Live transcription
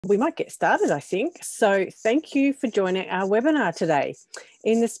We might get started, I think. So thank you for joining our webinar today.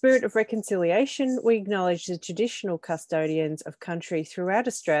 In the spirit of reconciliation, we acknowledge the traditional custodians of country throughout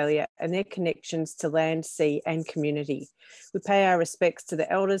Australia and their connections to land, sea and community. We pay our respects to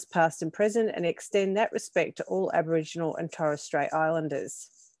the elders past and present and extend that respect to all Aboriginal and Torres Strait Islanders.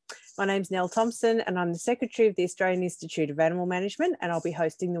 My name's Nell Thompson and I'm the Secretary of the Australian Institute of Animal Management, and I'll be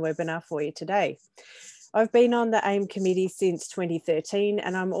hosting the webinar for you today. I've been on the AIM committee since 2013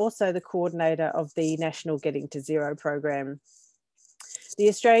 and I'm also the coordinator of the National Getting to Zero program. The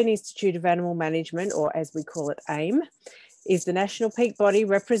Australian Institute of Animal Management, or as we call it AIM, is the national peak body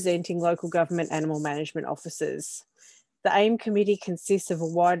representing local government animal management officers. The AIM committee consists of a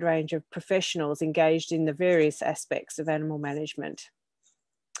wide range of professionals engaged in the various aspects of animal management.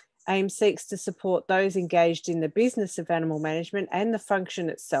 AIM seeks to support those engaged in the business of animal management and the function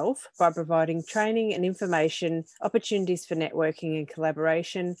itself by providing training and information, opportunities for networking and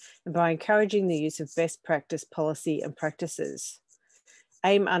collaboration, and by encouraging the use of best practice policy and practices.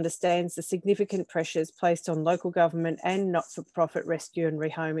 AIM understands the significant pressures placed on local government and not-for-profit rescue and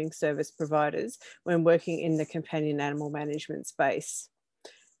rehoming service providers when working in the companion animal management space.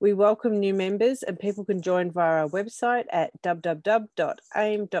 We welcome new members and people can join via our website at www.aim.org.au.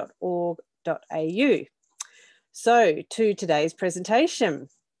 So to today's presentation.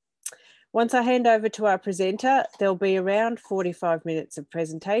 Once I hand over to our presenter, there'll be around 45 minutes of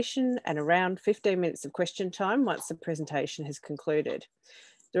presentation and around 15 minutes of question time once the presentation has concluded.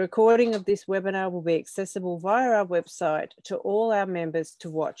 The recording of this webinar will be accessible via our website to all our members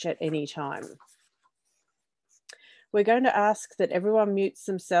to watch at any time. We're going to ask that everyone mutes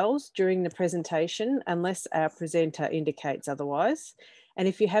themselves during the presentation unless our presenter indicates otherwise. And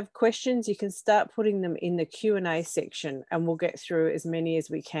if you have questions, you can start putting them in the Q&A section and we'll get through as many as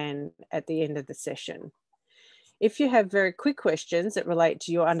we can at the end of the session. If you have very quick questions that relate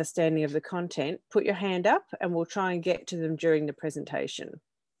to your understanding of the content, put your hand up and we'll try and get to them during the presentation.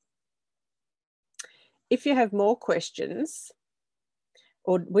 If you have more questions,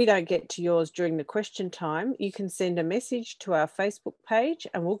 or we don't get to yours during the question time, you can send a message to our Facebook page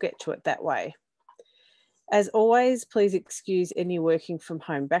and we'll get to it that way. As always, please excuse any working from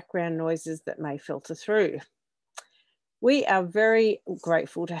home background noises that may filter through. We are very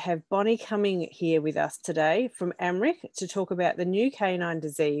grateful to have Bonny Cumming here with us today from AMRIC to talk about the new canine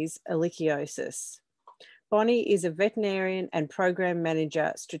disease, Ehrlichiosis. Bonny is a veterinarian and program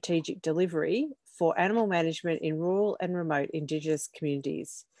manager strategic delivery for animal management in rural and remote Indigenous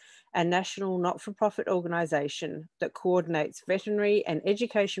communities, a national not-for-profit organisation that coordinates veterinary and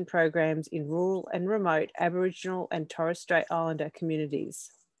education programs in rural and remote Aboriginal and Torres Strait Islander communities.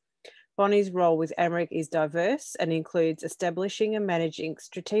 Bonny's role with AMRIC is diverse and includes establishing and managing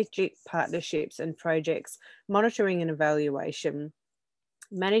strategic partnerships and projects, monitoring and evaluation,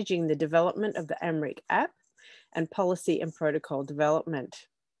 managing the development of the AMRIC app, and policy and protocol development.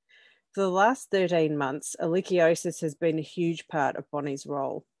 For the last 13 months, Ehrlichiosis has been a huge part of Bonny's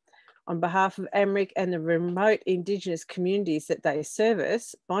role. On behalf of AMRIC and the remote Indigenous communities that they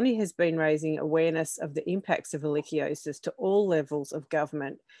service, Bonny has been raising awareness of the impacts of Ehrlichiosis to all levels of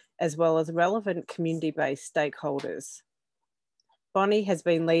government, as well as relevant community-based stakeholders. Bonny has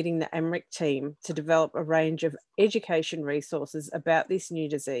been leading the AMRIC team to develop a range of education resources about this new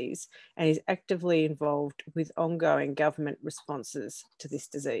disease and is actively involved with ongoing government responses to this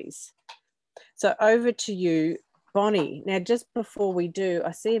disease. So over to you, Bonny. Now, just before we do,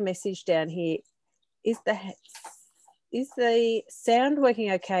 I see a message down here. Is the sound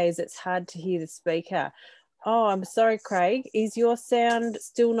working okay as it's hard to hear the speaker? Oh, I'm sorry, Craig. Is your sound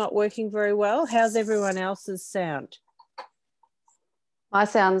still not working very well? How's everyone else's sound? My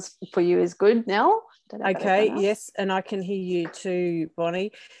sounds for you is good, Nell. Okay, yes, and I can hear you too,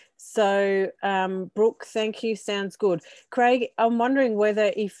 Bonny. So, Brooke, thank you. Sounds good. Craig, I'm wondering whether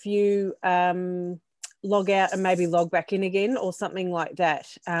if you log out and maybe log back in again or something like that.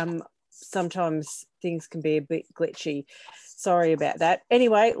 Sometimes things can be a bit glitchy. Sorry about that.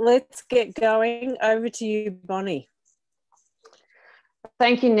 Anyway, let's get going. Over to you, Bonny.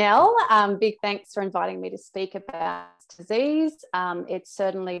 Thank you, Nell. Big thanks for inviting me to speak about disease. It's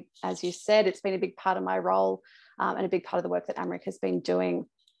certainly, as you said, it's been a big part of my role and a big part of the work that AMRIC has been doing.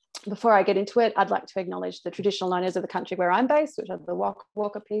 Before I get into it, I'd like to acknowledge the traditional owners of the country where I'm based, which are the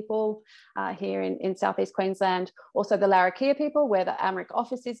Walker people here in southeast Queensland, also the Larrakia people where the AMRIC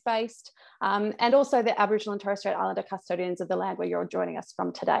office is based, and also the Aboriginal and Torres Strait Islander custodians of the land where you're joining us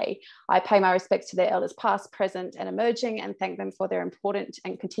from today. I pay my respects to their elders past, present and emerging, and thank them for their important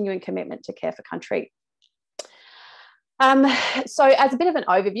and continuing commitment to care for country. So as a bit of an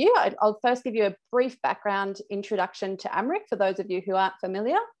overview, I'll first give you a brief background introduction to AMRIC for those of you who aren't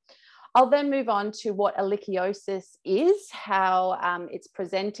familiar. I'll then move on to what ehrlichiosis is, how it's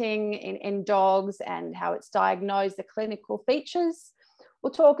presenting in dogs and how it's diagnosed, the clinical features.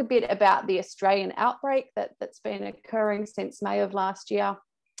 We'll talk a bit about the Australian outbreak that's been occurring since May of last year.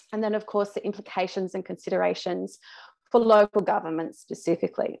 And then, of course, the implications and considerations for local governments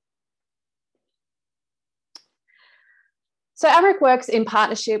specifically. So AMRIC works in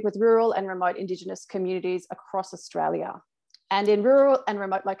partnership with rural and remote Indigenous communities across Australia. And in rural and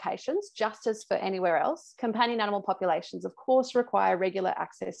remote locations, just as for anywhere else, companion animal populations, of course, require regular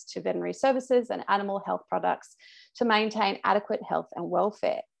access to veterinary services and animal health products to maintain adequate health and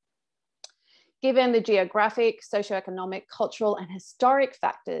welfare. Given the geographic, socioeconomic, cultural, and historic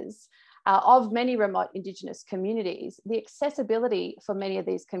factors of many remote Indigenous communities, the accessibility for many of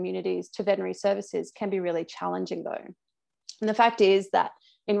these communities to veterinary services can be really challenging though. And the fact is that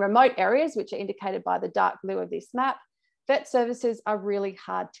in remote areas, which are indicated by the dark blue of this map, vet services are really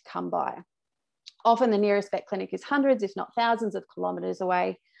hard to come by. Often the nearest vet clinic is hundreds, if not thousands of kilometres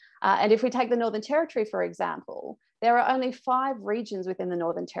away. And if we take the Northern Territory, for example, there are only 5 regions within the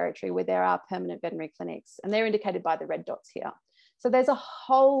Northern Territory where there are permanent veterinary clinics, and they're indicated by the red dots here. So there's a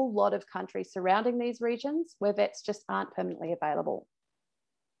whole lot of country surrounding these regions where vets just aren't permanently available.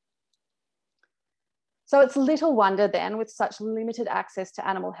 So it's little wonder then, with such limited access to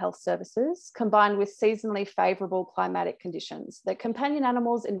animal health services, combined with seasonally favourable climatic conditions, that companion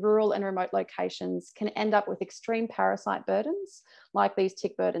animals in rural and remote locations can end up with extreme parasite burdens, like these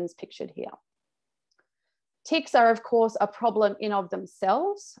tick burdens pictured here. Ticks are, of course, a problem in of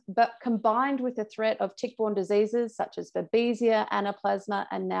themselves, but combined with the threat of tick-borne diseases such as babesia, anaplasma,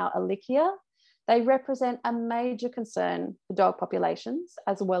 and now Ehrlichia, they represent a major concern for dog populations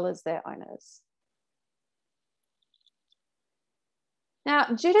as well as their owners. Now,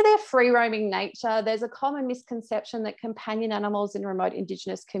 due to their free-roaming nature, there's a common misconception that companion animals in remote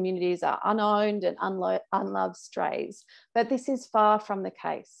Indigenous communities are unowned and unloved strays, but this is far from the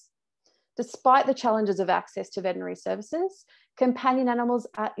case. Despite the challenges of access to veterinary services, companion animals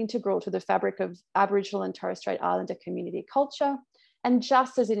are integral to the fabric of Aboriginal and Torres Strait Islander community culture, and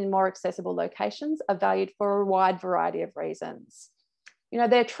just as in more accessible locations, are valued for a wide variety of reasons. You know,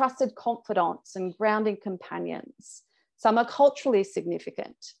 they're trusted confidants and grounding companions. Some are culturally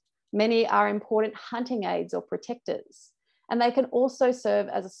significant. Many are important hunting aids or protectors, and they can also serve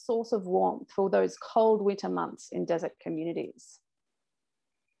as a source of warmth for those cold winter months in desert communities.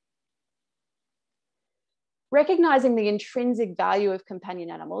 Recognising the intrinsic value of companion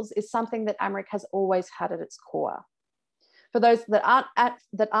animals is something that AMRIC has always had at its core. For those that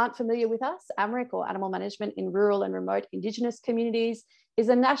aren't familiar with us, AMRIC, or Animal Management in Rural and Remote Indigenous Communities, is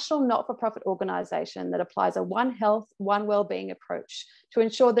a national not-for-profit organisation that applies a One Health, One Wellbeing approach to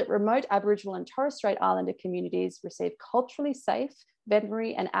ensure that remote Aboriginal and Torres Strait Islander communities receive culturally safe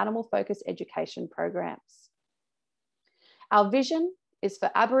veterinary and animal-focused education programs. Our vision is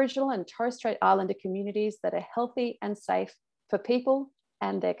for Aboriginal and Torres Strait Islander communities that are healthy and safe for people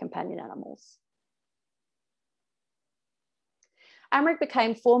and their companion animals. AMRIC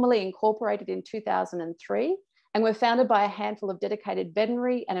became formally incorporated in 2003 and were founded by a handful of dedicated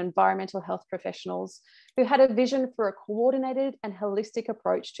veterinary and environmental health professionals who had a vision for a coordinated and holistic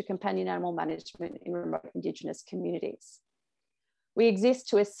approach to companion animal management in remote Indigenous communities. We exist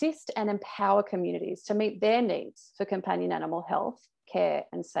to assist and empower communities to meet their needs for companion animal health, care,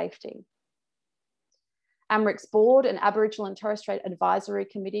 and safety. AMRIC's board and Aboriginal and Torres Strait Advisory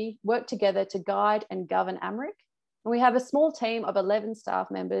Committee work together to guide and govern AMRIC. And we have a small team of 11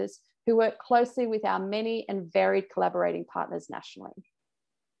 staff members who work closely with our many and varied collaborating partners nationally.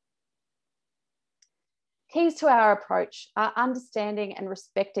 Keys to our approach are understanding and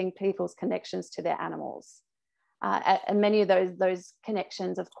respecting people's connections to their animals. And many of those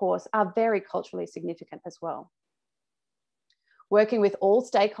connections, of course, are very culturally significant as well. Working with all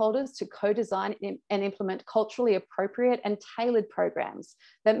stakeholders to co-design and implement culturally appropriate and tailored programs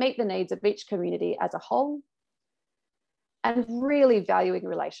that meet the needs of each community as a whole, and really valuing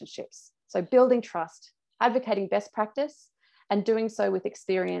relationships. So building trust, advocating best practice, and doing so with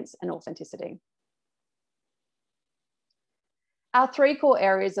experience and authenticity. Our 3 core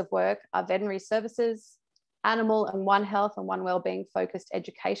areas of work are veterinary services, animal and One Health and One Wellbeing focused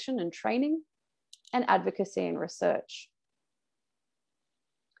education and training, and advocacy and research.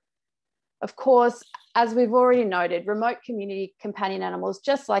 Of course, as we've already noted, remote community companion animals,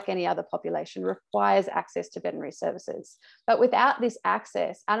 just like any other population, requires access to veterinary services. But without this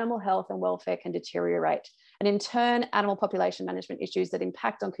access, animal health and welfare can deteriorate, and in turn, animal population management issues that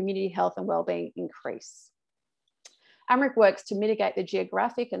impact on community health and wellbeing increase. AMRIC works to mitigate the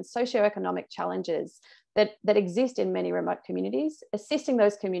geographic and socioeconomic challenges that exist in many remote communities, assisting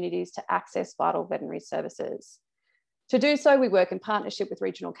those communities to access vital veterinary services. To do so, we work in partnership with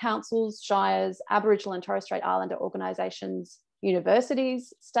regional councils, shires, Aboriginal and Torres Strait Islander organisations,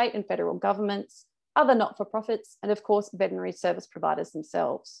 universities, state and federal governments, other not-for-profits, and of course, veterinary service providers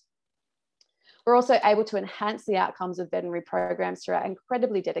themselves. We're also able to enhance the outcomes of veterinary programs through our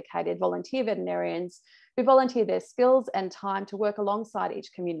incredibly dedicated volunteer veterinarians who volunteer their skills and time to work alongside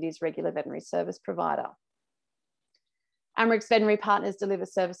each community's regular veterinary service provider. AMRIC's veterinary partners deliver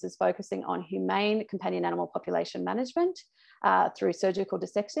services focusing on humane companion animal population management through surgical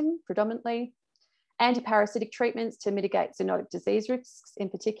dissecting predominantly, antiparasitic treatments to mitigate zoonotic disease risks in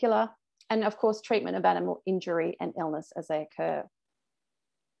particular, and of course, treatment of animal injury and illness as they occur.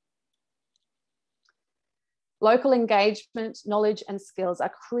 Local engagement, knowledge and skills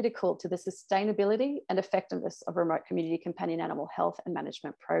are critical to the sustainability and effectiveness of remote community companion animal health and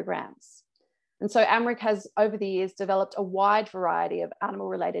management programs. And so AMRIC has over the years developed a wide variety of animal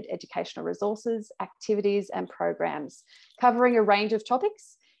related educational resources, activities and programs covering a range of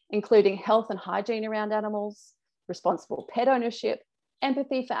topics, including health and hygiene around animals, responsible pet ownership,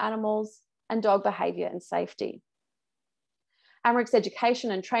 empathy for animals, and dog behaviour and safety. AMRIC's education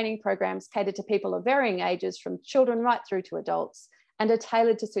and training programs cater to people of varying ages, from children right through to adults, and are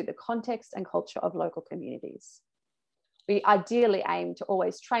tailored to suit the context and culture of local communities. We ideally aim to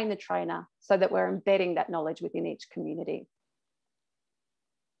always train the trainer so that we're embedding that knowledge within each community.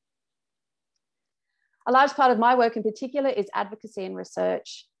 A large part of my work in particular is advocacy and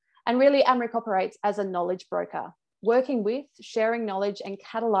research. And really, AMRIC operates as a knowledge broker, working with, sharing knowledge and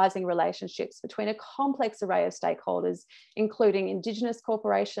catalysing relationships between a complex array of stakeholders, including Indigenous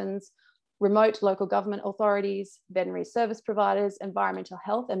corporations, remote local government authorities, veterinary service providers, environmental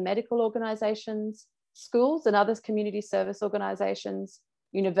health and medical organisations, schools and other community service organisations,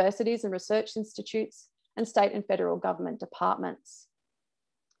 universities and research institutes, and state and federal government departments.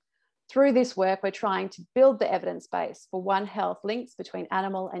 Through this work, we're trying to build the evidence base for One Health links between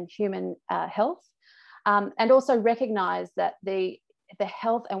animal and human health, and also recognise that the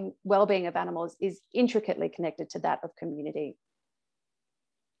health and well-being of animals is intricately connected to that of community.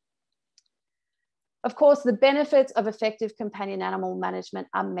 Of course, the benefits of effective companion animal management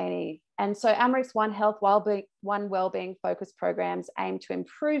are many. And so AMRIC's One Health, One Wellbeing focused programs aim to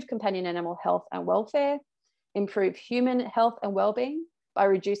improve companion animal health and welfare, improve human health and wellbeing by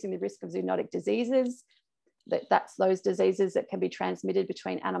reducing the risk of zoonotic diseases. That's those diseases that can be transmitted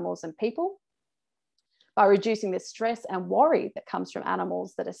between animals and people, by reducing the stress and worry that comes from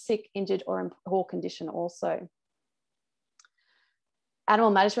animals that are sick, injured, or in poor condition also.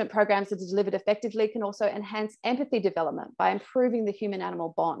 Animal management programs that are delivered effectively can also enhance empathy development by improving the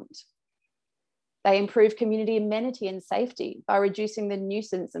human-animal bond. They improve community amenity and safety by reducing the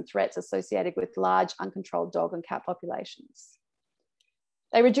nuisance and threats associated with large uncontrolled dog and cat populations.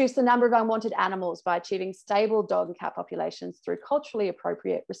 They reduce the number of unwanted animals by achieving stable dog and cat populations through culturally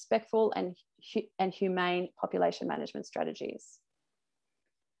appropriate, respectful and humane population management strategies.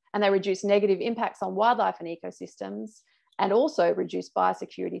 And they reduce negative impacts on wildlife and ecosystems, and also reduce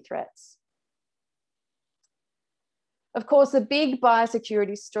biosecurity threats. Of course, the big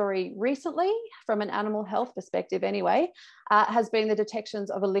biosecurity story recently, from an animal health perspective anyway, has been the detections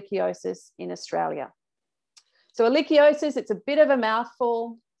of Ehrlichiosis in Australia. So Ehrlichiosis, it's a bit of a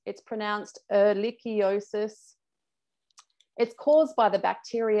mouthful. It's pronounced Ehrlichiosis. It's caused by the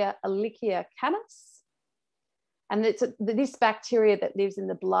bacteria Ehrlichia canis. And it's this bacteria that lives in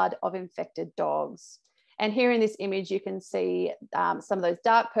the blood of infected dogs. And here in this image, you can see some of those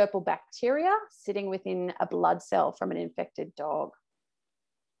dark purple bacteria sitting within a blood cell from an infected dog.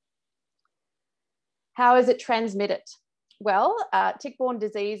 How is it transmitted? Well, tick-borne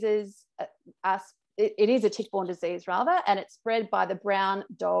diseases, it is a tick-borne disease rather, and it's spread by the brown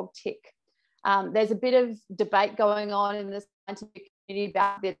dog tick. There's a bit of debate going on in the scientific community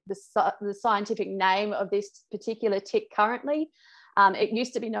about the scientific name of this particular tick currently. It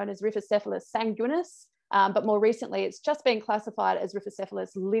used to be known as Rhipicephalus Sanguineus, but more recently it's just been classified as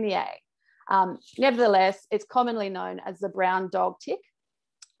Rhipicephalus lineae. Nevertheless, it's commonly known as the brown dog tick,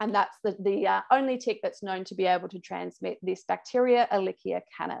 and that's the only tick that's known to be able to transmit this bacteria, Ehrlichia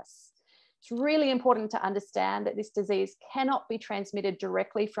canis. It's really important to understand that this disease cannot be transmitted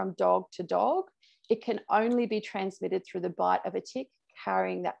directly from dog to dog. It can only be transmitted through the bite of a tick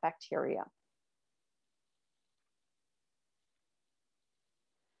carrying that bacteria.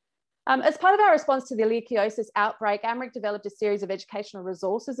 As part of our response to the Ehrlichiosis outbreak, AMRIC developed a series of educational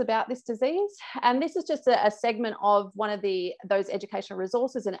resources about this disease. And this is just a segment of one of those educational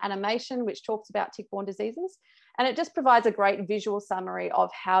resources, an animation which talks about tick-borne diseases. And it just provides a great visual summary of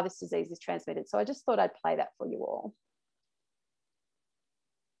how this disease is transmitted. So I just thought I'd play that for you all.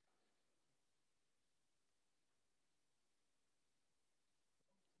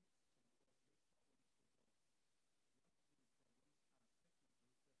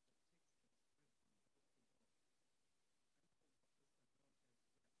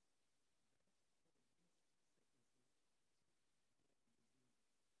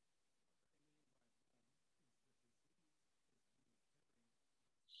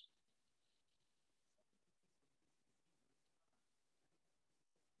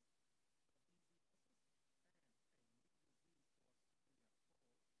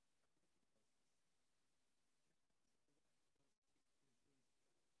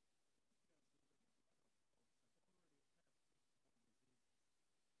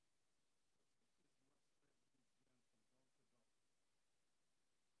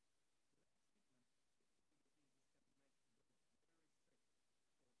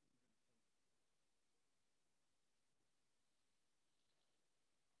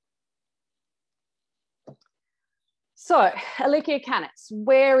 So Ehrlichia canis,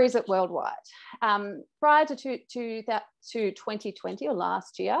 where is it worldwide? Prior to 2020 or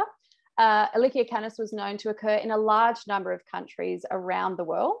last year, Ehrlichia canis was known to occur in a large number of countries around the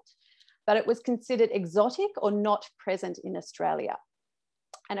world, but it was considered exotic or not present in Australia.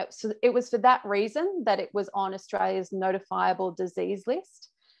 And it was for that reason that it was on Australia's notifiable disease list.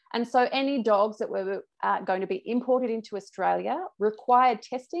 And so any dogs that were going to be imported into Australia required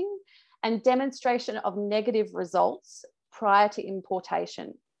testing and demonstration of negative results prior to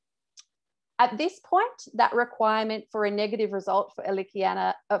importation. At this point, that requirement for a negative result for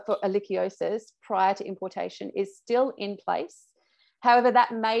Ehrlichiosis prior to importation is still in place. However,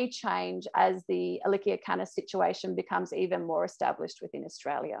 that may change as the Ehrlichia canis situation becomes even more established within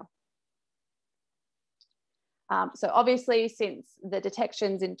Australia. So obviously, since the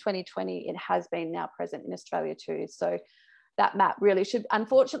detections in 2020, it has been now present in Australia too. So that map really should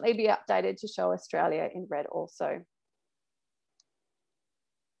unfortunately be updated to show Australia in red also.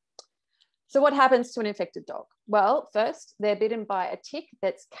 So what happens to an infected dog? Well, first, they're bitten by a tick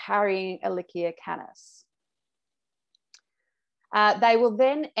that's carrying Ehrlichia canis. They will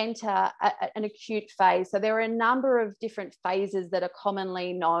then enter an acute phase. So there are a number of different phases that are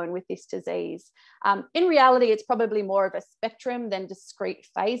commonly known with this disease. In reality, it's probably more of a spectrum than discrete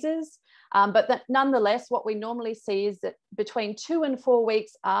phases. But nonetheless, what we normally see is that between 2 and 4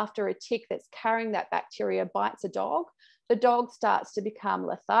 weeks after a tick that's carrying that bacteria bites a dog, the dog starts to become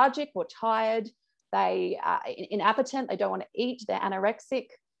lethargic or tired. They are inappetent, they don't want to eat, they're anorexic.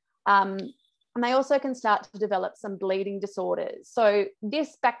 And they also can start to develop some bleeding disorders. So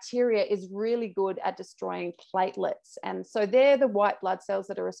this bacteria is really good at destroying platelets. And so they're the white blood cells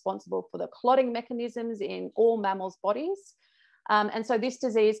that are responsible for the clotting mechanisms in all mammals' bodies. And so this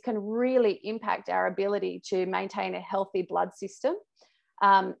disease can really impact our ability to maintain a healthy blood system.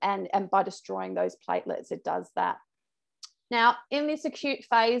 And by destroying those platelets, it does that. Now, in this acute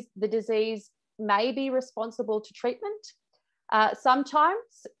phase, the disease may be responsible to treatment.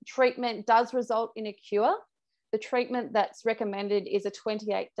 Sometimes treatment does result in a cure. The treatment that's recommended is a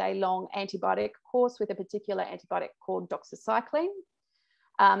 28-day long antibiotic course with a particular antibiotic called doxycycline.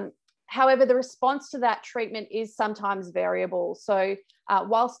 However, the response to that treatment is sometimes variable. So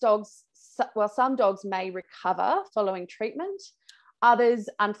while some dogs may recover following treatment, others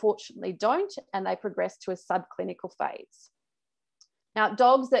unfortunately don't, and they progress to a subclinical phase. Now,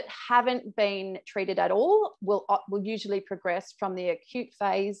 dogs that haven't been treated at all will usually progress from the acute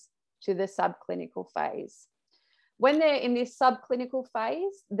phase to the subclinical phase. When they're in this subclinical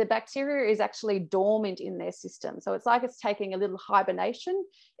phase, the bacteria is actually dormant in their system. So it's like it's taking a little hibernation.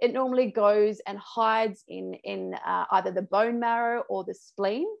 It normally goes and hides in either the bone marrow or the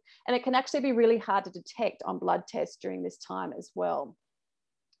spleen, and it can actually be really hard to detect on blood tests during this time as well.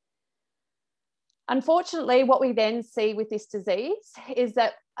 Unfortunately, what we then see with this disease is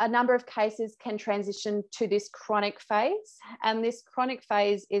that a number of cases can transition to this chronic phase. And this chronic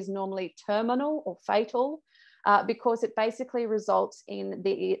phase is normally terminal or fatal because it basically results in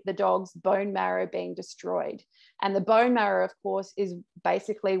the dog's bone marrow being destroyed. And the bone marrow, of course, is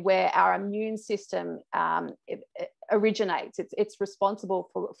basically where our immune system originates. It's responsible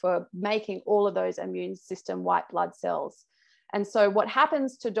for making all of those immune system white blood cells. And so what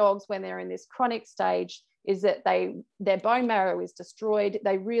happens to dogs when they're in this chronic stage is that their bone marrow is destroyed.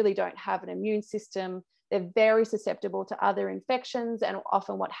 They really don't have an immune system. They're very susceptible to other infections. And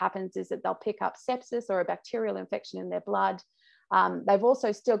often what happens is that they'll pick up sepsis or a bacterial infection in their blood. They've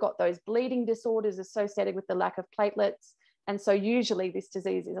also still got those bleeding disorders associated with the lack of platelets. And so usually this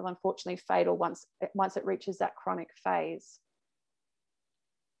disease is unfortunately fatal once it reaches that chronic phase.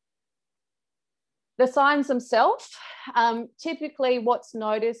 The signs themselves, typically what's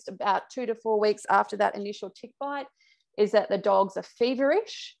noticed about 2 to 4 weeks after that initial tick bite is that the dogs are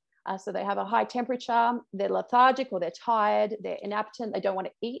feverish. So they have a high temperature, they're lethargic or they're tired, they're inappetent, they don't want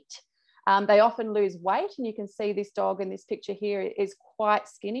to eat. They often lose weight, and you can see this dog in this picture here is quite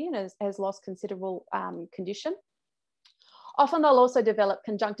skinny and has lost considerable condition. Often they'll also develop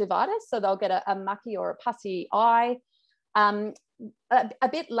conjunctivitis, so they'll get a mucky or a pussy eye. A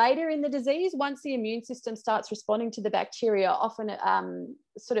bit later in the disease, once the immune system starts responding to the bacteria, often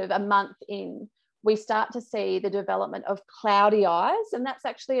sort of a month in, we start to see the development of cloudy eyes, and that's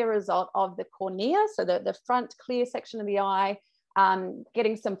actually a result of the cornea, so the front clear section of the eye,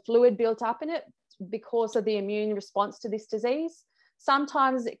 getting some fluid built up in it because of the immune response to this disease.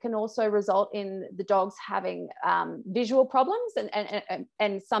 Sometimes it can also result in the dogs having visual problems,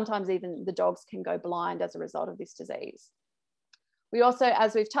 and sometimes even the dogs can go blind as a result of this disease. We also,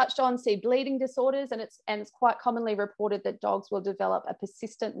 as we've touched on, see bleeding disorders, and it's quite commonly reported that dogs will develop a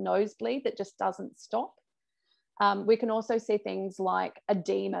persistent nosebleed that just doesn't stop. We can also see things like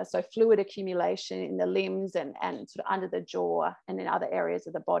edema, so fluid accumulation in the limbs and sort of under the jaw and in other areas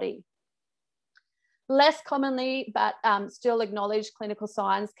of the body. Less commonly, but still acknowledged clinical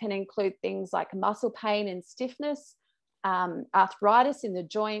signs can include things like muscle pain and stiffness, arthritis in the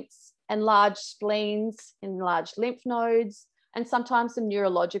joints, enlarged spleens, enlarged lymph nodes, and sometimes some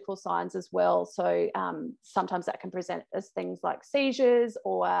neurological signs as well. So sometimes that can present as things like seizures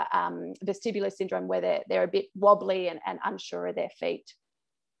or vestibular syndrome, where they're a bit wobbly and unsure of their feet.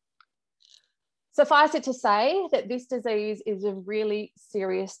 Suffice it to say that this disease is a really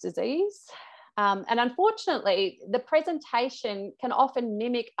serious disease. And unfortunately, the presentation can often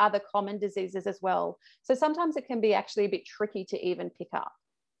mimic other common diseases as well. So sometimes it can be actually a bit tricky to even pick up.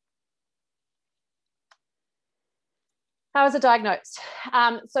 How is it diagnosed?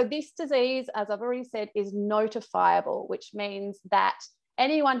 So this disease, as I've already said, is notifiable, which means that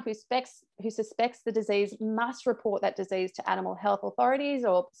anyone who suspects the disease must report that disease to animal health authorities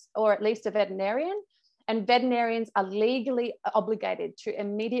or at least a veterinarian. And veterinarians are legally obligated to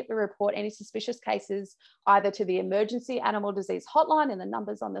immediately report any suspicious cases either to the emergency animal disease hotline, and the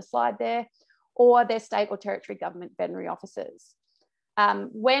numbers on the slide there, or their state or territory government veterinary officers.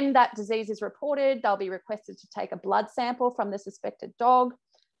 When that disease is reported, they'll be requested to take a blood sample from the suspected dog.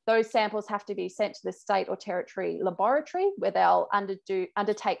 Those samples have to be sent to the state or territory laboratory, where they'll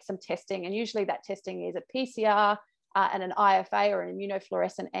undertake some testing. And usually that testing is a PCR and an IFA, or an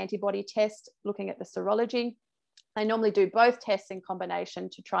immunofluorescent antibody test, looking at the serology. They normally do both tests in combination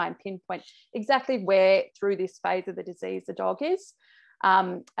to try and pinpoint exactly where through this phase of the disease the dog is.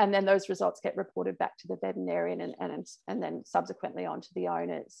 And then those results get reported back to the veterinarian and then subsequently on to the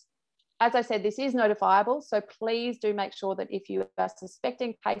owners. As I said, this is notifiable, so please do make sure that if you are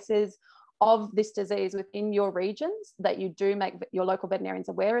suspecting cases of this disease within your regions, that you do make your local veterinarians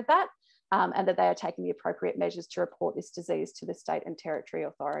aware of that, and that they are taking the appropriate measures to report this disease to the state and territory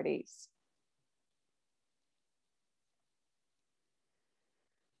authorities.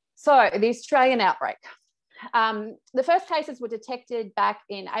 So the Australian outbreak. The first cases were detected back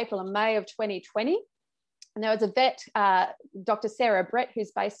in April and May of 2020. And there was a vet, Dr. Sarah Brett,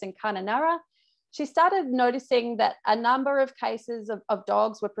 who's based in Kununurra. She started noticing that a number of cases of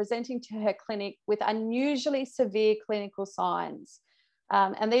dogs were presenting to her clinic with unusually severe clinical signs.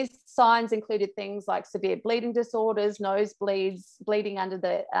 And these signs included things like severe bleeding disorders, nosebleeds, bleeding under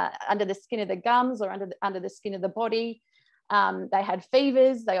the skin of the gums or under the skin of the body. They had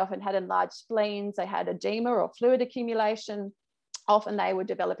fevers, they often had enlarged spleens, they had edema or fluid accumulation. Often they were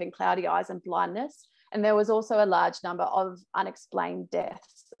developing cloudy eyes and blindness. And there was also a large number of unexplained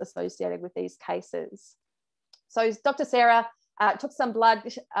deaths associated with these cases. So Dr. Sarah took some blood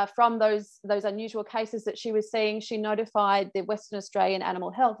from those unusual cases that she was seeing. She notified the Western Australian Animal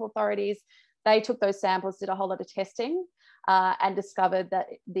Health authorities. They took those samples, did a whole lot of testing, and discovered that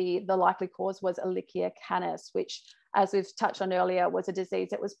the likely cause was Ehrlichia canis, which, as we've touched on earlier, was a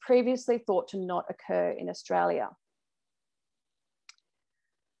disease that was previously thought to not occur in Australia.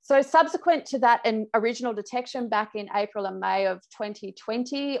 So subsequent to that original detection back in April and May of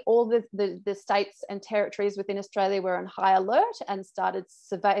 2020, all the states and territories within Australia were on high alert and started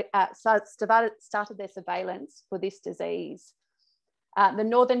their surveillance for this disease. The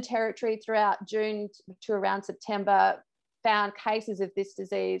Northern Territory throughout June to around September found cases of this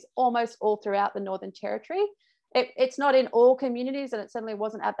disease almost all throughout the Northern Territory. It's not in all communities, and it certainly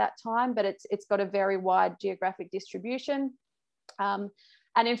wasn't at that time, but it's got a very wide geographic distribution.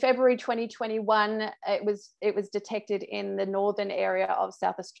 And in February 2021, it was detected in the northern area of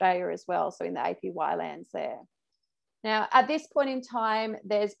South Australia as well, so in the APY lands there. Now, at this point in time,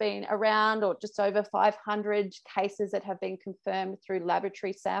 there's been around or just over 500 cases that have been confirmed through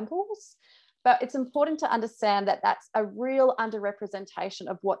laboratory samples. But it's important to understand that that's a real underrepresentation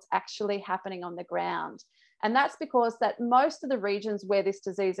of what's actually happening on the ground. And that's because that most of the regions where this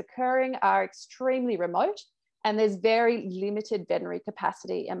disease is occurring are extremely remote, and there's very limited veterinary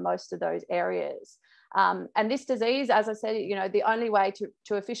capacity in most of those areas. And this disease, as I said, the only way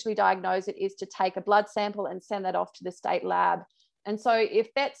to officially diagnose it is to take a blood sample and send that off to the state lab. And so if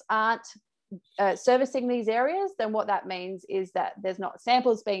vets aren't servicing these areas, then what that means is that there's not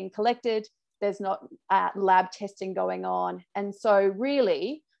samples being collected, there's not lab testing going on. And so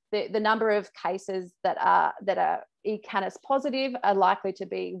really, the number of cases that are E. canis positive are likely to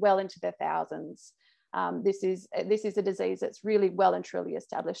be well into the thousands. This is a disease that's really well and truly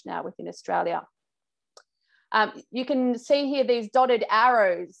established now within Australia. You can see here these dotted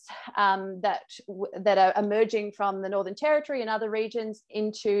arrows that are emerging from the Northern Territory and other regions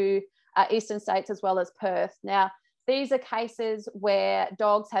into eastern states as well as Perth. Now, these are cases where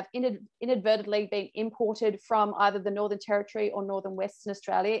dogs have inadvertently been imported from either the Northern Territory or Northern Western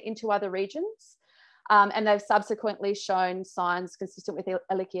Australia into other regions. And they've subsequently shown signs consistent with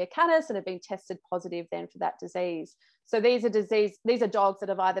Ehrlichia canis and have been tested positive then for that disease. So these are dogs that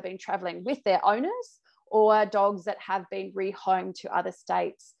have either been traveling with their owners or dogs that have been rehomed to other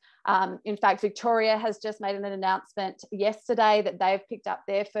states. In fact, Victoria has just made an announcement yesterday that they've picked up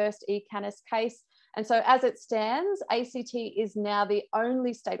their first E. canis case. And so as it stands, ACT is now the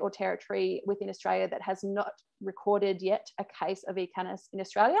only state or territory within Australia that has not recorded yet a case of E. canis in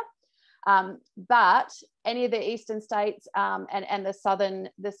Australia. But any of the eastern states and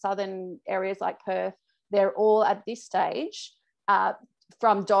the southern areas like Perth, they're all at this stage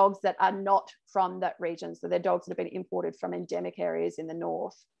from dogs that are not from that region. So they're dogs that have been imported from endemic areas in the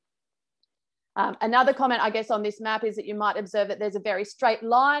north. Another comment, I guess, on this map is that you might observe that there's a very straight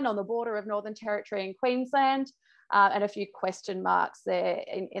line on the border of Northern Territory and Queensland, and a few question marks there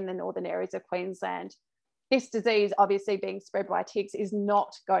in the northern areas of Queensland. This disease, obviously being spread by ticks, is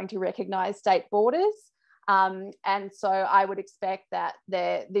not going to recognise state borders. And so I would expect that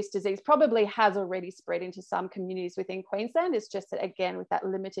this disease probably has already spread into some communities within Queensland. It's just that, again, with that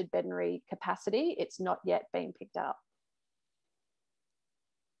limited veterinary capacity, it's not yet been picked up.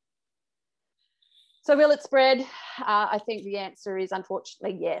 So will it spread? I think the answer is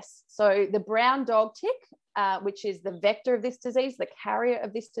unfortunately yes. So the brown dog tick, which is the vector of this disease, the carrier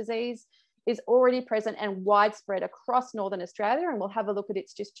of this disease, is already present and widespread across Northern Australia, and we'll have a look at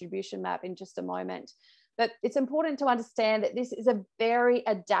its distribution map in just a moment. But it's important to understand that this is a very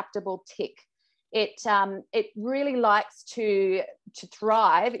adaptable tick. It really likes to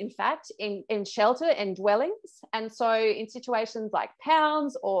thrive, in fact, in shelter and dwellings. And so in situations like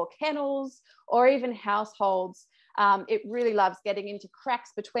pounds or kennels or even households, it really loves getting into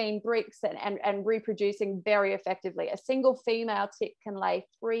cracks between bricks and reproducing very effectively. A single female tick can lay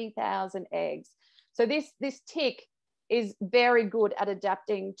 3,000 eggs. So this tick is very good at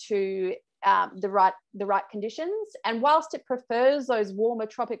adapting to the right conditions. And whilst it prefers those warmer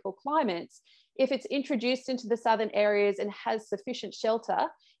tropical climates, if it's introduced into the southern areas and has sufficient shelter,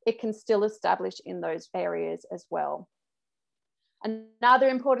 it can still establish in those areas as well. Another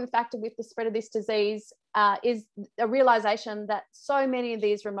important factor with the spread of this disease is a realisation that so many of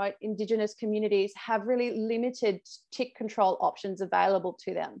these remote Indigenous communities have really limited tick control options available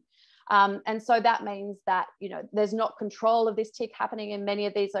to them. And so that means that, there's not control of this tick happening in many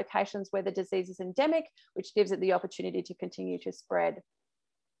of these locations where the disease is endemic, which gives it the opportunity to continue to spread.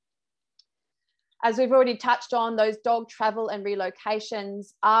 As we've already touched on, those dog travel and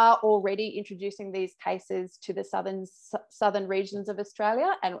relocations are already introducing these cases to the southern regions of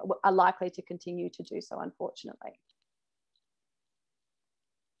Australia and are likely to continue to do so, unfortunately.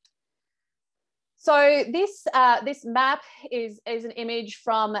 So this map is an image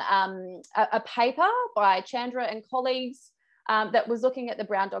from a paper by Chandra and colleagues that was looking at the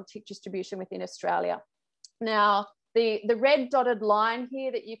brown dog tick distribution within Australia. Now, the red dotted line here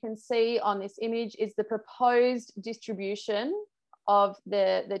that you can see on this image is the proposed distribution of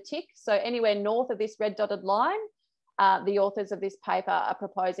the tick. So anywhere north of this red dotted line, the authors of this paper are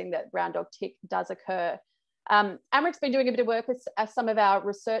proposing that brown dog tick does occur. AMRIC's been doing a bit of work with some of our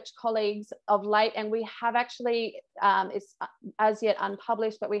research colleagues of late, and we have actually, it's as yet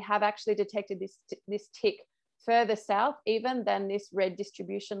unpublished, but we have actually detected this tick further south even than this red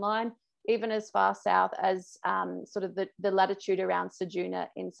distribution line, even as far south as sort of the latitude around Ceduna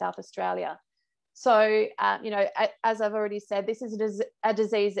in South Australia. So, you know, as I've already said, this is a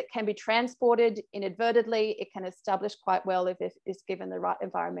disease that can be transported inadvertently. It can establish quite well if it is given the right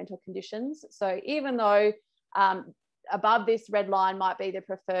environmental conditions. So even though above this red line might be the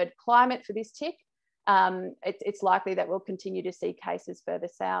preferred climate for this tick, it's likely that we'll continue to see cases further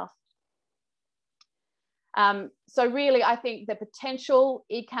south. So really, I think the potential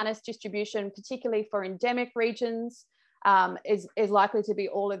E. canis distribution, particularly for endemic regions, is likely to be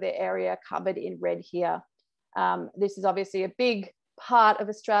all of the area covered in red here. This is obviously a big part of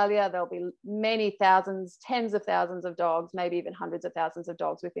Australia. There'll be many thousands, tens of thousands of dogs, maybe even hundreds of thousands of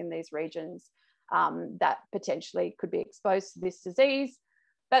dogs within these regions that potentially could be exposed to this disease.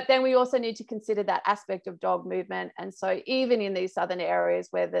 But then we also need to consider that aspect of dog movement. And so even in these southern areas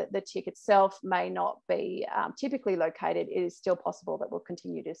where the tick itself may not be typically located, it is still possible that we'll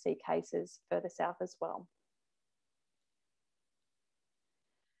continue to see cases further south as well.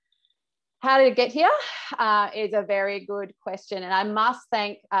 How did it get here is a very good question. And I must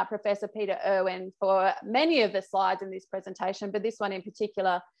thank Professor Peter Irwin for many of the slides in this presentation, but this one in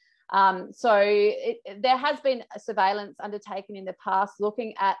particular. There has been a surveillance undertaken in the past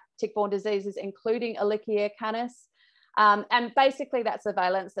looking at tick-borne diseases, including Ehrlichia canis. And basically that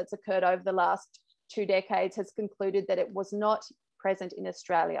surveillance that's occurred over the last 2 decades has concluded that it was not present in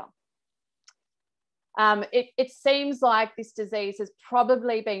Australia. It seems like this disease has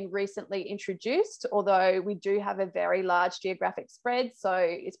probably been recently introduced, although we do have a very large geographic spread. So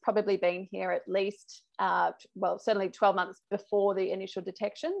it's probably been here at least, well, certainly 12 months before the initial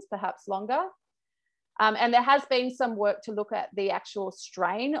detections, perhaps longer. And there has been some work to look at the actual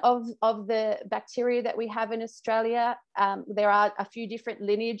strain of the bacteria that we have in Australia. There are a few different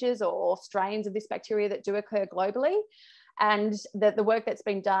lineages or strains of this bacteria that do occur globally. And the work that's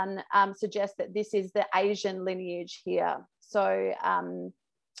been done suggests that this is the Asian lineage here. So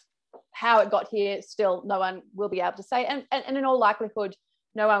how it got here, still no one will be able to say. And in all likelihood,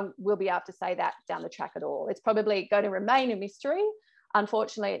 no one will be able to say that down the track at all. It's probably going to remain a mystery.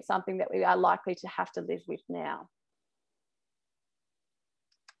 Unfortunately, it's something that we are likely to have to live with now.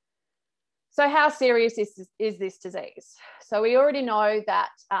 So how serious is this disease? So we already know that,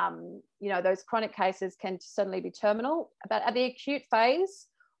 you know, those chronic cases can certainly be terminal, but at the acute phase,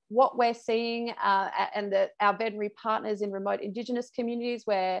 what we're seeing and our veterinary partners in remote Indigenous communities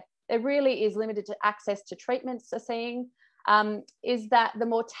where there really is limited access to treatments are seeing is that the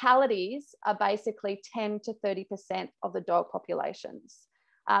mortalities are basically 10 to 30% of the dog populations.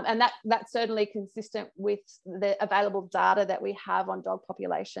 And that's certainly consistent with the available data that we have on dog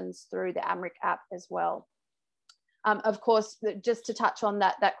populations through the AMRIC app as well. Of course, just to touch on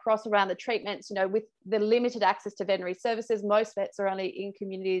that cross around the treatments, you know, with the limited access to veterinary services, most vets are only in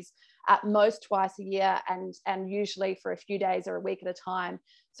communities at most twice a year and usually for a few days or a week at a time.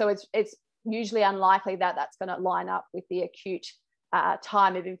 So it's usually unlikely that that's going to line up with the acute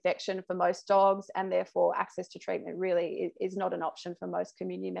time of infection for most dogs, and therefore access to treatment really is not an option for most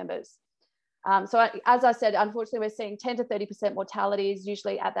community members. So as I said, unfortunately, we're seeing 10 to 30% mortalities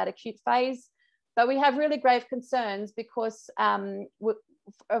usually at that acute phase, but we have really grave concerns because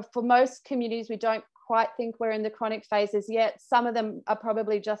for most communities, we don't quite think we're in the chronic phases yet. Some of them are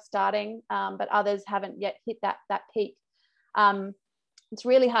probably just starting, but others haven't yet hit that peak. It's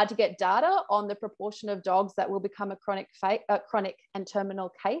really hard to get data on the proportion of dogs that will become a chronic and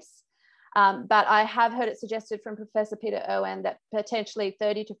terminal case. But I have heard it suggested from Professor Peter Irwin that potentially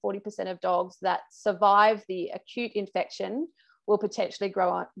 30 to 40% of dogs that survive the acute infection will potentially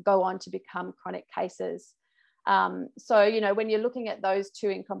go on to become chronic cases. So, you know, when you're looking at those two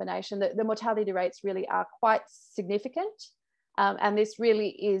in combination, the mortality rates really are quite significant. And this really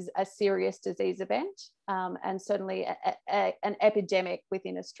is a serious disease event and certainly an epidemic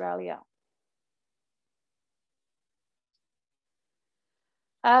within Australia.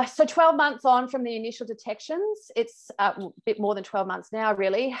 So 12 months on from the initial detections, it's a bit more than 12 months now,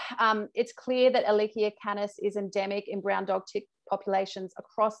 really. It's clear that Ehrlichia canis is endemic in brown dog tick populations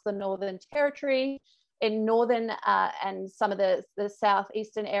across the Northern Territory, in northern and some of the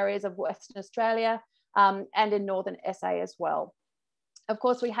southeastern areas of Western Australia, and in northern SA as well. Of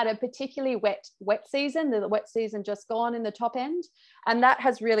course, we had a particularly wet season, the wet season just gone in the top end, and that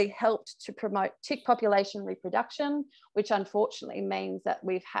has really helped to promote tick population reproduction, which unfortunately means that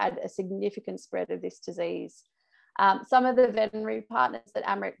we've had a significant spread of this disease. Some of the veterinary partners that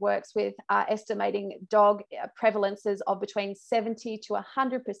AMRIC works with are estimating dog prevalences of between 70 to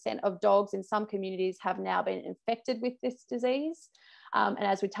 100% of dogs in some communities have now been infected with this disease. And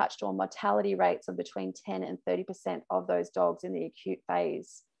as we touched on, mortality rates of between 10 and 30% of those dogs in the acute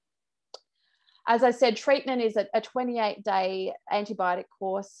phase. As I said, treatment is a 28-day antibiotic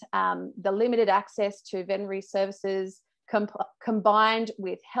course. The limited access to veterinary services combined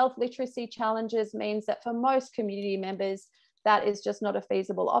with health literacy challenges means that for most community members, that is just not a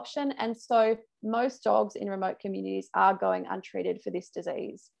feasible option. And so most dogs in remote communities are going untreated for this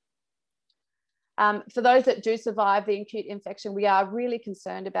disease. For those that do survive the acute infection, we are really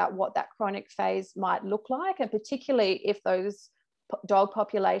concerned about what that chronic phase might look like, and particularly if those dog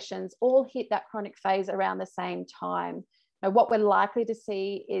populations all hit that chronic phase around the same time. Now, what we're likely to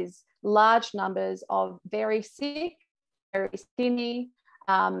see is large numbers of very sick, very skinny,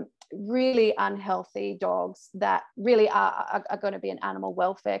 really unhealthy dogs that really are going to be an animal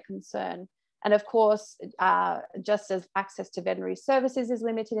welfare concern. And of course, just as access to veterinary services is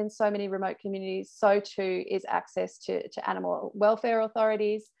limited in so many remote communities, so too is access to animal welfare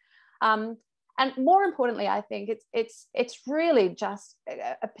authorities. And more importantly, I think it's really just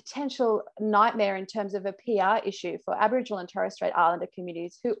a potential nightmare in terms of a PR issue for Aboriginal and Torres Strait Islander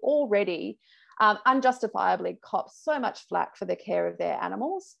communities who already unjustifiably cop so much flack for the care of their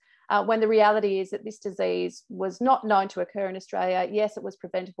animals, when the reality is that this disease was not known to occur in Australia. Yes, it was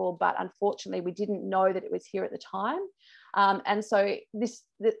preventable, but unfortunately we didn't know that it was here at the time. And so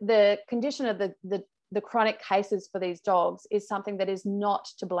the condition of the chronic cases for these dogs is something that is not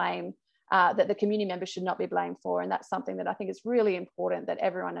to blame, that the community members should not be blamed for. And that's something that I think is really important that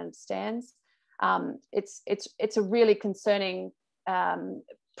everyone understands. It's a really concerning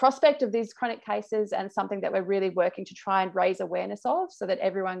prospect of these chronic cases, and something that we're really working to try and raise awareness of so that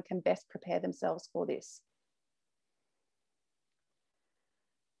everyone can best prepare themselves for this.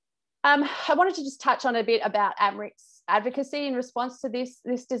 I wanted to just touch on a bit about AMRIC's advocacy in response to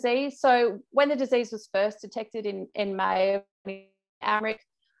this disease. So when the disease was first detected in May of AMRIC,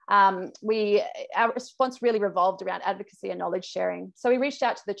 our response really revolved around advocacy and knowledge sharing. So we reached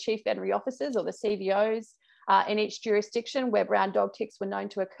out to the chief veterinary officers, or the CVOs, in each jurisdiction where brown dog ticks were known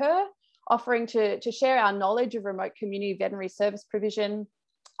to occur, offering to share our knowledge of remote community veterinary service provision,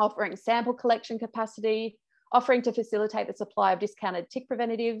 offering sample collection capacity, offering to facilitate the supply of discounted tick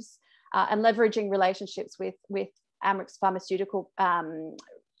preventatives, and leveraging relationships with AMRIC's pharmaceutical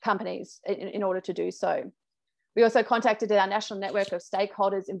companies in order to do so. We also contacted our national network of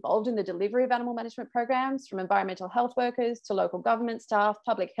stakeholders involved in the delivery of animal management programs, from environmental health workers to local government staff,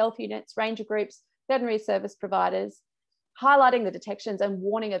 public health units, ranger groups, veterinary service providers, highlighting the detections and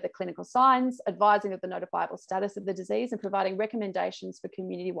warning of the clinical signs, advising of the notifiable status of the disease, and providing recommendations for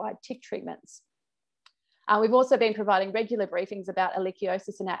community-wide tick treatments. We've also been providing regular briefings about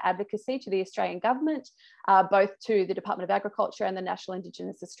ehrlichiosis and our advocacy to the Australian government, both to the Department of Agriculture and the National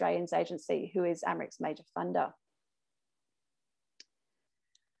Indigenous Australians Agency, who is AMRIC's major funder.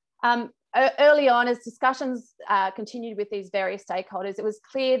 Early on, as discussions continued with these various stakeholders, it was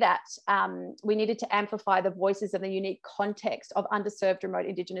clear that we needed to amplify the voices and the unique context of underserved remote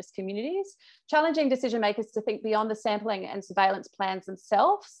Indigenous communities, challenging decision makers to think beyond the sampling and surveillance plans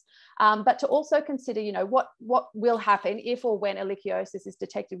themselves, but to also consider, you know, what will happen if or when ehrlichiosis is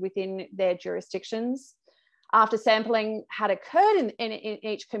detected within their jurisdictions. After sampling had occurred in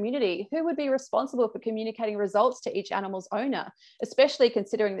each community, who would be responsible for communicating results to each animal's owner, especially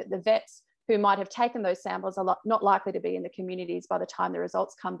considering that the vets who might have taken those samples are not likely to be in the communities by the time the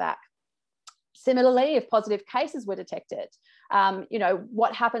results come back. Similarly, if positive cases were detected, you know,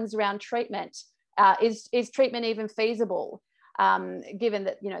 what happens around treatment? Is treatment even feasible, given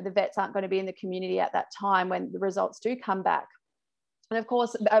that, you know, the vets aren't going to be in the community at that time when the results do come back? And of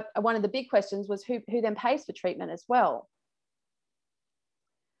course, one of the big questions was who then pays for treatment as well.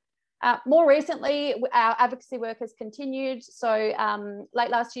 More recently, our advocacy work has continued. So late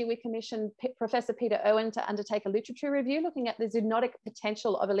last year, we commissioned Professor Peter Irwin to undertake a literature review looking at the zoonotic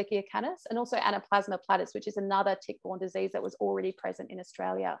potential of Ehrlichia canis, and also Anaplasma platys, which is another tick-borne disease that was already present in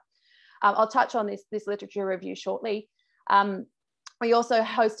Australia. I'll touch on this literature review shortly. We also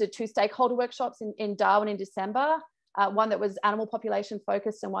hosted 2 stakeholder workshops in Darwin in December. One that was animal population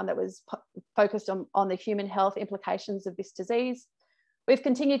focused and one that was focused on the human health implications of this disease. We've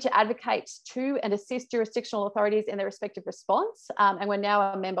continued to advocate to and assist jurisdictional authorities in their respective response, and we're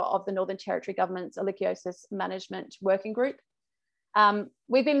now a member of the Northern Territory Government's Ehrlichiosis Management Working Group.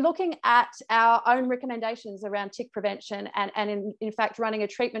 We've been looking at our own recommendations around tick prevention and in fact running a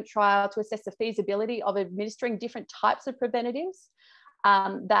treatment trial to assess the feasibility of administering different types of preventatives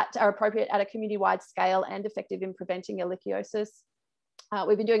that are appropriate at a community-wide scale and effective in preventing ehrlichiosis.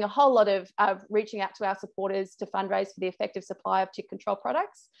 We've been doing a whole lot of reaching out to our supporters to fundraise for the effective supply of tick control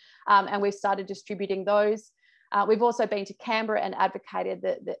products, and we've started distributing those. We've also been to Canberra and advocated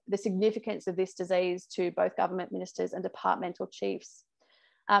the significance of this disease to both government ministers and departmental chiefs.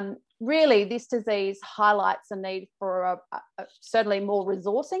 Really, this disease highlights the need for certainly more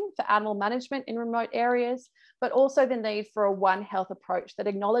resourcing for animal management in remote areas, but also the need for a One Health approach that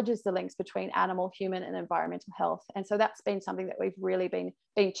acknowledges the links between animal, human, and environmental health. And so that's been something that we've really been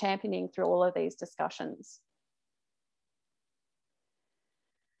championing through all of these discussions.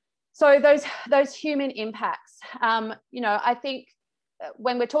 So those human impacts, you know, I think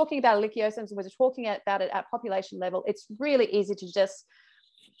when we're talking about ehrlichiosis, we're talking about it at population level, it's really easy to just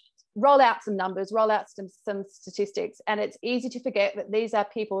roll out some numbers, roll out some statistics, and it's easy to forget that these are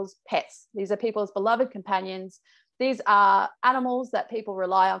people's pets. These are people's beloved companions. These are animals that people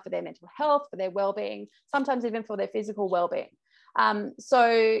rely on for their mental health, for their well-being, sometimes even for their physical well-being.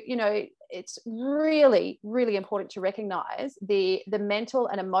 So, you know, it's really, really important to recognise the mental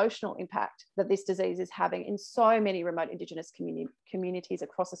and emotional impact that this disease is having in so many remote Indigenous communities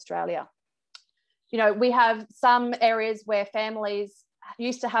across Australia. You know, we have some areas where families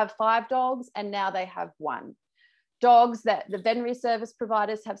used to have 5 dogs and now they have 1. Dogs that the veterinary service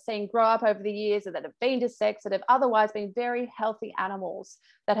providers have seen grow up over the years and that have been dissected, that have otherwise been very healthy animals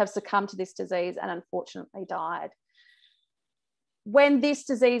that have succumbed to this disease and unfortunately died. When this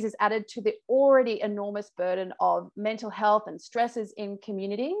disease is added to the already enormous burden of mental health and stresses in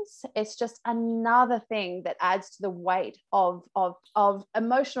communities, it's just another thing that adds to the weight of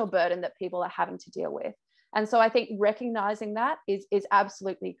emotional burden that people are having to deal with. And so I think recognizing that is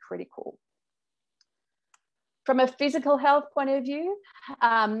absolutely critical. From a physical health point of view,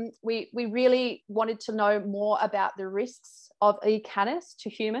 we really wanted to know more about the risks of E. canis to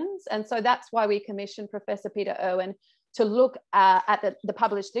humans. And so that's why we commissioned Professor Peter Irwin to look at the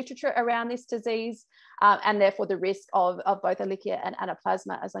published literature around this disease and therefore the risk of both Ehrlichia and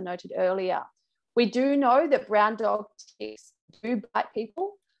anaplasma, as I noted earlier. We do know that brown dog ticks do bite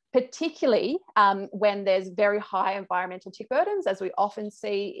people, particularly when there's very high environmental tick burdens, as we often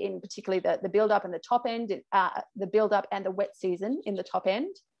see in particularly the build-up and the top end, the build-up and the wet season in the top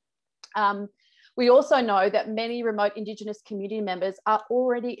end. We also know that many remote Indigenous community members are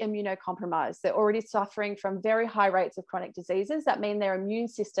already immunocompromised. They're already suffering from very high rates of chronic diseases. That means their immune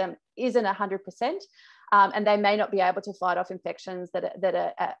system isn't 100%, and they may not be able to fight off infections that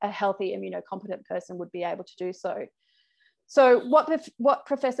a healthy immunocompetent person would be able to do so. So what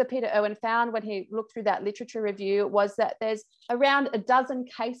Professor Peter Irwin found when he looked through that literature review was that there's around a dozen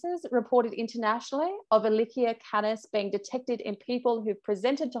cases reported internationally of Ehrlichia canis being detected in people who've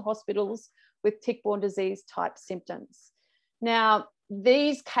presented to hospitals with tick-borne disease type symptoms. Now,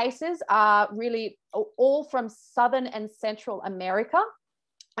 these cases are really all from Southern and Central America.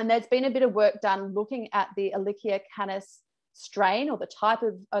 And there's been a bit of work done looking at the Ehrlichia canis strain or the type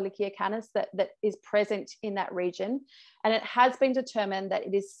of Ehrlichia canis that is present in that region. And it has been determined that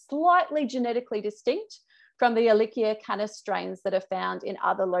it is slightly genetically distinct from the Ehrlichia canis strains that are found in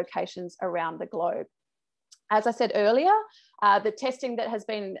other locations around the globe. As I said earlier, the testing that has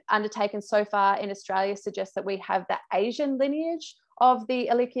been undertaken so far in Australia suggests that we have the Asian lineage of the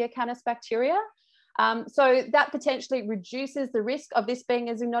Ehrlichia canis bacteria. So that potentially reduces the risk of this being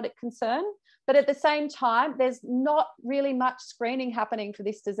a zoonotic concern. But at the same time, there's not really much screening happening for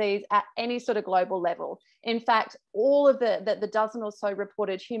this disease at any sort of global level. In fact, all of the dozen or so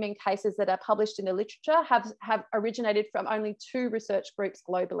reported human cases that are published in the literature have originated from only 2 research groups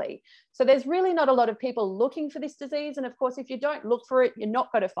globally. So there's really not a lot of people looking for this disease. And of course, if you don't look for it, you're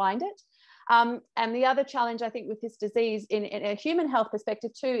not going to find it. And the other challenge, I think, with this disease in a human health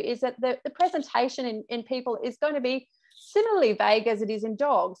perspective too, is that the presentation in people is going to be similarly vague as it is in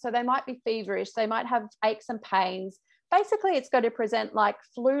dogs. So they might be feverish, they might have aches and pains. Basically, it's going to present like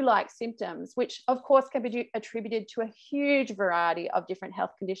flu-like symptoms, which of course can be attributed to a huge variety of different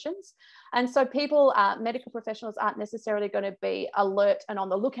health conditions. And so people, medical professionals, aren't necessarily going to be alert and on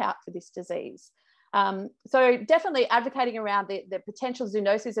the lookout for this disease. So definitely advocating around the potential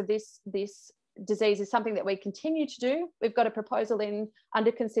zoonosis of this disease is something that we continue to do. We've got a proposal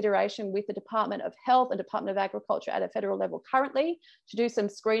under consideration with the Department of Health and Department of Agriculture at a federal level currently to do some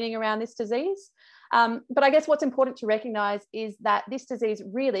screening around this disease. But I guess what's important to recognise is that this disease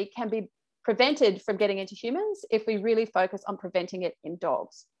really can be prevented from getting into humans if we really focus on preventing it in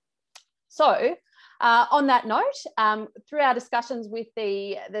dogs. So on that note, through our discussions with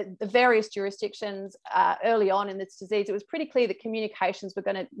the various jurisdictions early on in this disease, it was pretty clear that communications were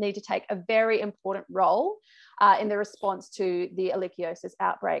going to need to take a very important role in the response to the ehrlichiosis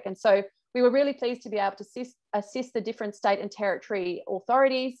outbreak. And so we were really pleased to be able to assist the different state and territory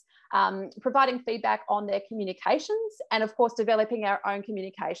authorities, providing feedback on their communications, and of course developing our own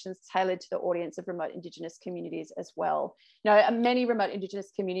communications tailored to the audience of remote Indigenous communities as well. You know, many remote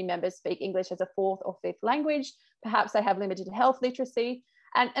Indigenous community members speak English as a 4th or 5th language. Perhaps they have limited health literacy,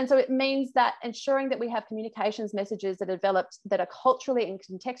 And so it means that ensuring that we have communications messages that are developed that are culturally and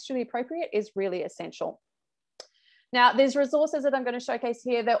contextually appropriate is really essential. Now, there's resources that I'm going to showcase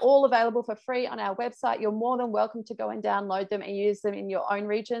here. They're all available for free on our website. You're more than welcome to go and download them and use them in your own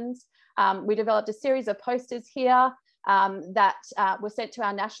regions. We developed a series of posters here that were sent to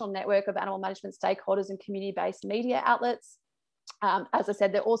our national network of animal management stakeholders and community-based media outlets. As I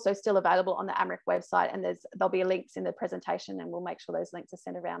said, they're also still available on the AMREC website, and there'll be links in the presentation, and we'll make sure those links are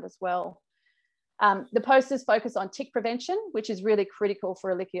sent around as well. The posters focus on tick prevention, which is really critical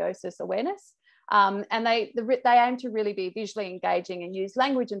for ehrlichiosis awareness. And they aim to really be visually engaging and use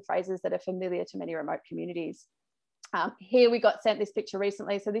language and phrases that are familiar to many remote communities. Here we got sent this picture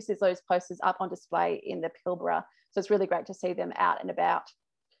recently. So this is those posters up on display in the Pilbara. So it's really great to see them out and about.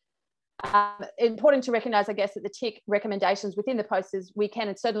 Important to recognise, I guess, that the tick recommendations within the posters, we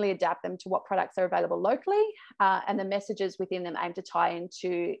can certainly adapt them to what products are available locally, and the messages within them aim to tie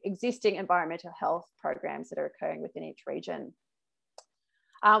into existing environmental health programs that are occurring within each region.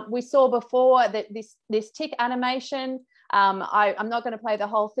 We saw before that this tick animation, I'm not going to play the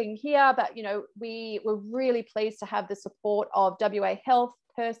whole thing here, but we were really pleased to have the support of WA Health,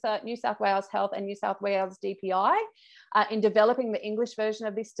 PIRSA, New South Wales Health, and New South Wales DPI in developing the English version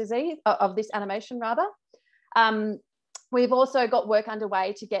of this disease, of this animation rather. We've also got work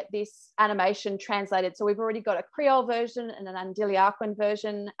underway to get this animation translated. So we've already got a Creole version and an Andiliaquan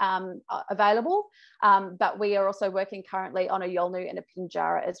version available, but we are also working currently on a Yolngu and a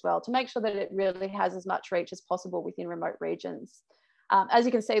Pinjara as well to make sure that it really has as much reach as possible within remote regions. As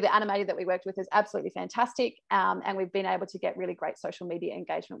you can see, the animator that we worked with is absolutely fantastic, and we've been able to get really great social media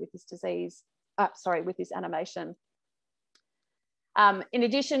engagement with this disease, with this animation. In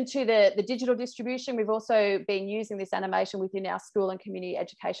addition to the digital distribution, we've also been using this animation within our school and community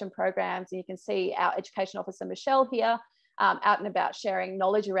education programs. And you can see our education officer, Michelle, here out and about sharing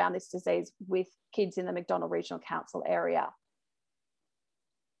knowledge around this disease with kids in the McDonnell Regional Council area.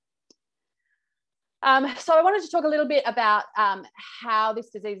 So I wanted to talk a little bit about how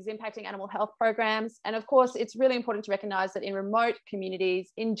this disease is impacting animal health programs. And of course, it's really important to recognise that in remote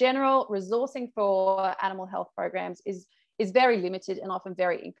communities, in general, resourcing for animal health programs is very limited and often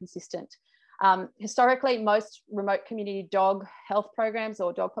very inconsistent. Historically, most remote community dog health programs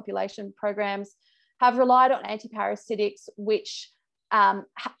or dog population programs have relied on antiparasitics, which are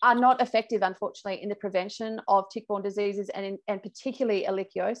not effective, unfortunately, in the prevention of tick-borne diseases and particularly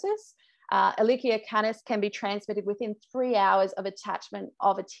ehrlichiosis. Ehrlichia canis can be transmitted within 3 hours of attachment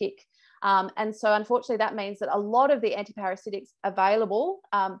of a tick. And so unfortunately, that means that a lot of the antiparasitics available,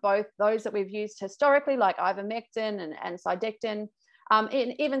 both those that we've used historically, like ivermectin and cydectin,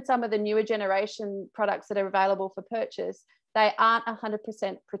 and even some of the newer generation products that are available for purchase, they aren't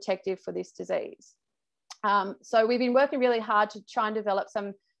 100% protective for this disease. So we've been working really hard to try and develop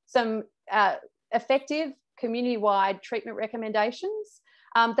some effective community-wide treatment recommendations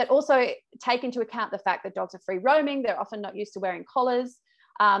that also take into account the fact that dogs are free roaming, they're often not used to wearing collars,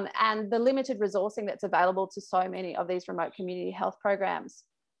 and the limited resourcing that's available to so many of these remote community health programs.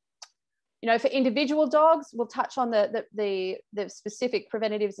 For individual dogs, we'll touch on the specific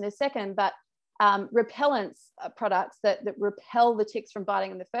preventatives in a second, but repellents products that repel the ticks from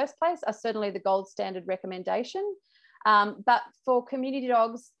biting in the first place are certainly the gold standard recommendation. But for community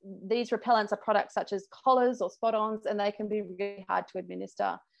dogs, these repellents are products such as collars or spot-ons, and they can be really hard to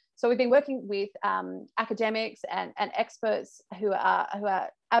administer. So we've been working with academics and experts who are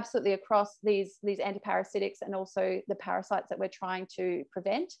absolutely across these antiparasitics and also the parasites that we're trying to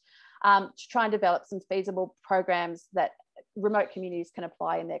prevent, to try and develop some feasible programs that remote communities can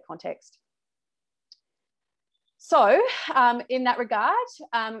apply in their context. So in that regard,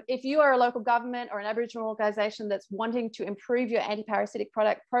 if you are a local government or an Aboriginal organisation that's wanting to improve your antiparasitic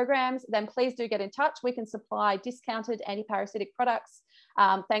product programs, then please do get in touch. We can supply discounted antiparasitic products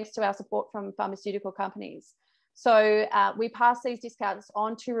thanks to our support from pharmaceutical companies. So we pass these discounts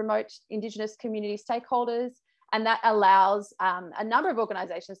on to remote Indigenous community stakeholders, and that allows a number of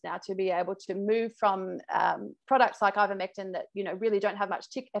organisations now to be able to move from products like ivermectin that really don't have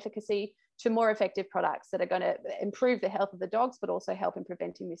much tick efficacy to more effective products that are going to improve the health of the dogs, but also help in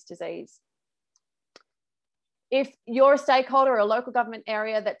preventing this disease. If you're a stakeholder or a local government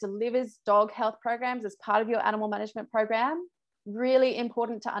area that delivers dog health programs as part of your animal management program, really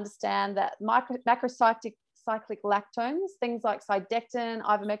important to understand that macrocyclic lactones, things like cydectin,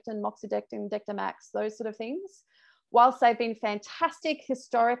 ivermectin, moxidectin, Dectomax, those sort of things, whilst they've been fantastic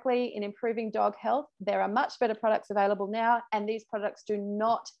historically in improving dog health, there are much better products available now, and these products do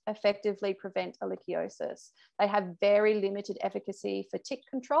not effectively prevent ehrlichiosis. They have very limited efficacy for tick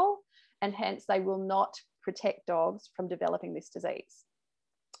control, and hence they will not protect dogs from developing this disease.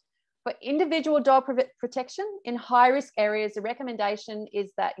 For individual dog protection in high-risk areas, the recommendation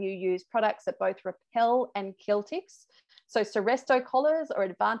is that you use products that both repel and kill ticks. So Seresto collars or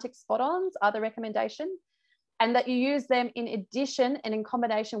Advantix spot-ons are the recommendation, and that you use them in addition and in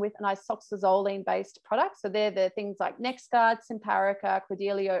combination with an isoxazoline-based product. So they're the things like NexGard, Simparica,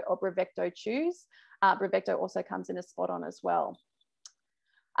 Credelio, or Brevecto chews. Brevecto also comes in a spot-on as well.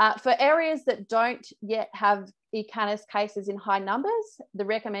 For areas that don't yet have E. canis cases in high numbers, the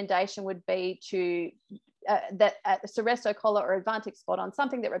recommendation would be to that a Seresto collar or Advantix spot-on,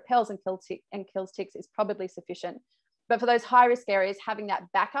 something that repels and kills ticks, is probably sufficient. But for those high-risk areas, having that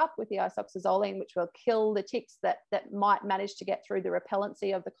backup with the isoxazoline, which will kill the ticks that might manage to get through the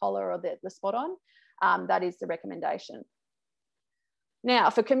repellency of the collar or the spot-on, that is the recommendation. Now,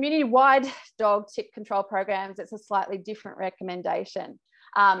 for community-wide dog tick control programs, it's a slightly different recommendation.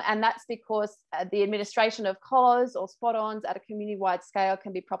 And that's because the administration of collars or spot-ons at a community-wide scale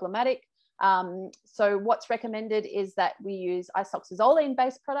can be problematic. So what's recommended is that we use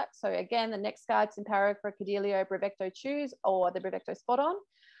isoxazoline-based products. So again, the NexGard, Simparica, Credelio, Brevecto chews, or the Brevecto spot-on.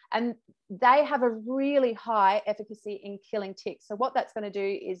 And they have a really high efficacy in killing ticks. So what that's going to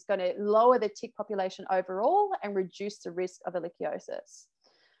do is going to lower the tick population overall and reduce the risk of ehrlichiosis.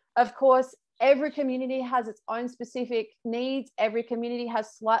 Of course, every community has its own specific needs. Every community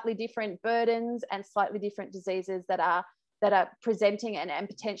has slightly different burdens and slightly different diseases that are presenting and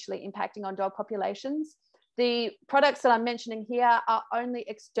potentially impacting on dog populations. The products that I'm mentioning here are only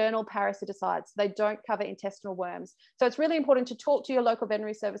external parasiticides. They don't cover intestinal worms. So it's really important to talk to your local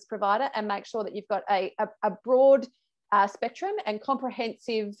veterinary service provider and make sure that you've got a broad spectrum and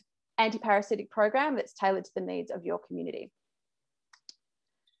comprehensive antiparasitic program that's tailored to the needs of your community.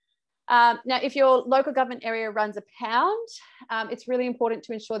 Now, if your local government area runs a pound, it's really important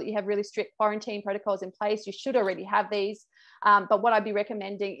to ensure that you have really strict quarantine protocols in place. You should already have these. But what I'd be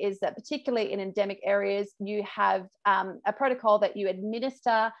recommending is that particularly in endemic areas, you have a protocol that you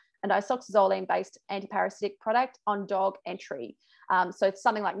administer an isoxazoline-based antiparasitic product on dog entry. So it's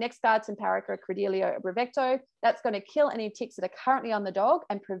something like NexGard, Simparica, Credelio, or Brevecto. That's going to kill any ticks that are currently on the dog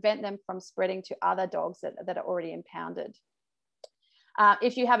and prevent them from spreading to other dogs that are already impounded.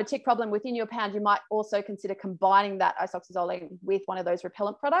 If you have a tick problem within your pound, you might also consider combining that isoxazoline with one of those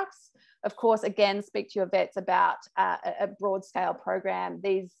repellent products. Of course, again, speak to your vets about a broad scale program.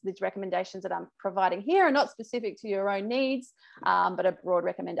 These recommendations that I'm providing here are not specific to your own needs, but are broad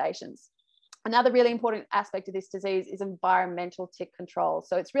recommendations. Another really important aspect of this disease is environmental tick control.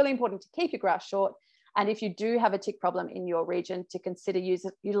 So it's really important to keep your grass short. And if you do have a tick problem in your region, to consider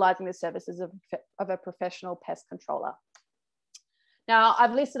utilising the services of a professional pest controller. Now,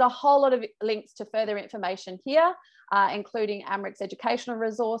 I've listed a whole lot of links to further information here, including AMREC's educational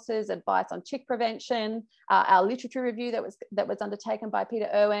resources, advice on tick prevention, our literature review that was undertaken by Peter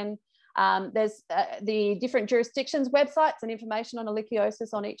Irwin. There's the different jurisdictions' websites and information on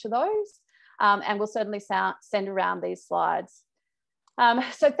ehrlichiosis on each of those, and we'll certainly send around these slides.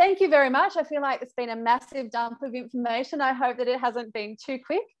 So thank you very much. I feel like it's been a massive dump of information. I hope that it hasn't been too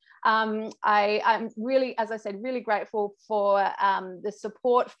quick. I'm really, as I said, really grateful for the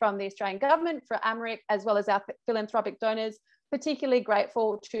support from the Australian government, for AMREC, as well as our philanthropic donors, particularly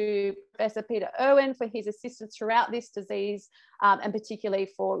grateful to Professor Peter Irwin for his assistance throughout this disease, and particularly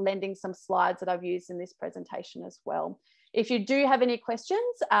for lending some slides that I've used in this presentation as well. If you do have any questions,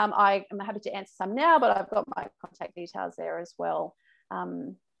 I am happy to answer some now, but I've got my contact details there as well.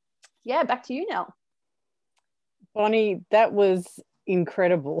 Yeah, back to you, Nell. Bonny, that was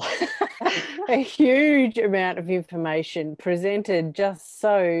incredible. A huge amount of information presented just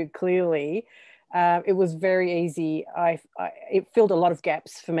so clearly. It was very easy. It filled a lot of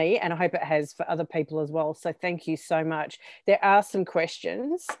gaps for me, and I hope it has for other people as well. So thank you so much. There are some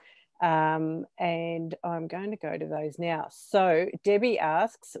questions, and I'm going to go to those now. So Debbie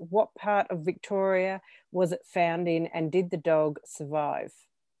asks, what part of Victoria was it found in, and did the dog survive?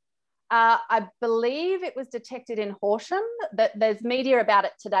 I believe it was detected in Horsham. There's media about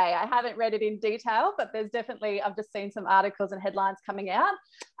it today. I haven't read it in detail, but there's definitely, I've just seen some articles and headlines coming out.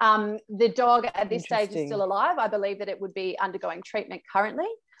 The dog at this stage is still alive. I believe that it would be undergoing treatment currently.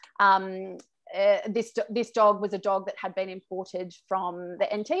 This dog was a dog that had been imported from the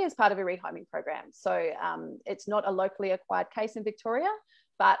NT as part of a rehoming program. So it's not a locally acquired case in Victoria.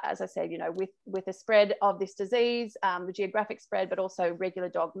 But as I said, you know, with the spread of this disease, the geographic spread, but also regular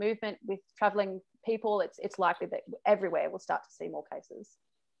dog movement with traveling people, it's likely that everywhere we'll start to see more cases.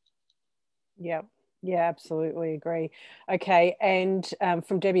 Yeah, absolutely agree. Okay, and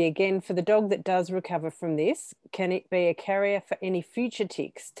from Debbie again, for the dog that does recover from this, can it be a carrier for any future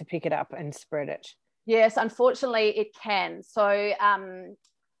ticks to pick it up and spread it? Yes, unfortunately it can. So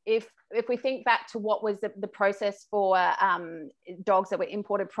if we think back to what was the process for dogs that were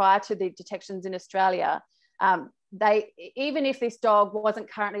imported prior to the detections in Australia, even if this dog wasn't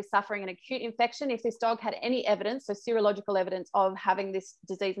currently suffering an acute infection, if this dog had any evidence, so serological evidence of having this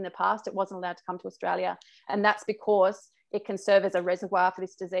disease in the past, it wasn't allowed to come to Australia. And that's because it can serve as a reservoir for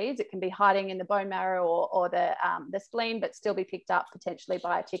this disease. It can be hiding in the bone marrow or the spleen, but still be picked up potentially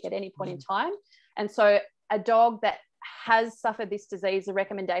by a tick at any point in time. And so a dog that has suffered this disease, the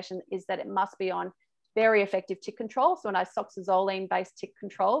recommendation is that it must be on very effective tick control, so an isoxazoline-based tick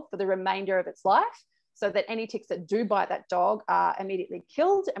control for the remainder of its life, so that any ticks that do bite that dog are immediately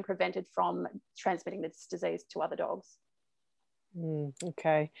killed and prevented from transmitting this disease to other dogs.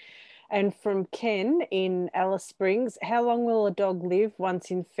 Okay. And from Ken in Alice Springs, how long will a dog live once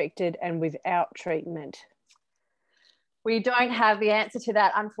infected and without treatment? We don't have the answer to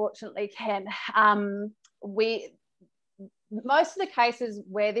that, unfortunately, Ken. Most of the cases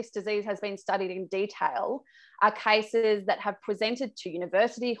where this disease has been studied in detail are cases that have presented to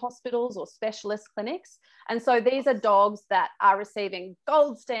university hospitals or specialist clinics. And so these are dogs that are receiving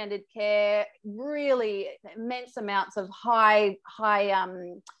gold standard care, really immense amounts of high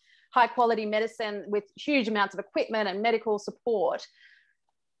quality medicine with huge amounts of equipment and medical support.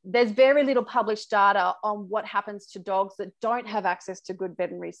 There's very little published data on what happens to dogs that don't have access to good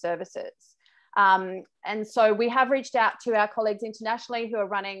veterinary services. And so we have reached out to our colleagues internationally who are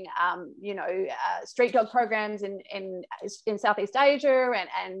running, street dog programs in Southeast Asia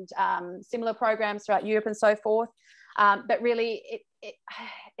and similar programs throughout Europe and so forth. But really,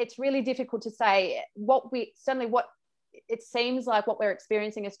 it's really difficult to say. What it seems like what we're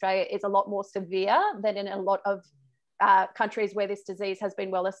experiencing in Australia is a lot more severe than in a lot of countries where this disease has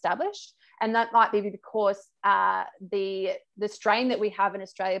been well established. And that might be because the strain that we have in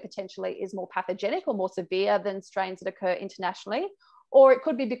Australia potentially is more pathogenic or more severe than strains that occur internationally. Or it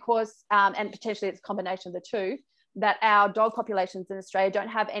could be because, and potentially it's a combination of the two, that our dog populations in Australia don't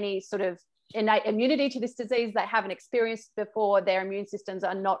have any sort of innate immunity to this disease. They haven't experienced before. Their immune systems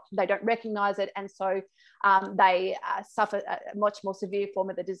they don't recognize it. And so they suffer a much more severe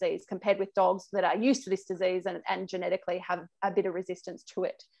form of the disease compared with dogs that are used to this disease and genetically have a bit of resistance to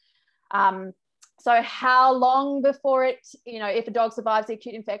it. So how long before it, if a dog survives the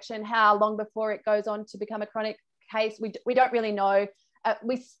acute infection, how long before it goes on to become a chronic case, we don't really know.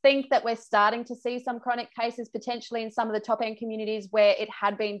 We think that we're starting to see some chronic cases potentially in some of the top end communities where it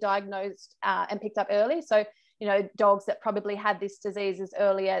had been diagnosed and picked up early. So, dogs that probably had this disease as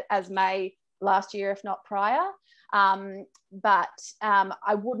early as May last year, if not prior. But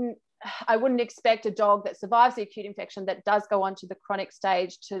I wouldn't expect a dog that survives the acute infection that does go on to the chronic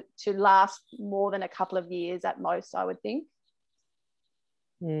stage to last more than a couple of years at most, I would think.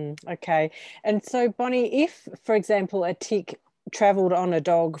 Okay. And so, Bonny, if, for example, a tick travelled on a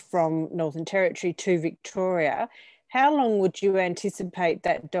dog from Northern Territory to Victoria, how long would you anticipate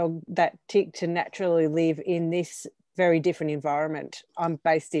that tick to naturally live in this very different environment? I'm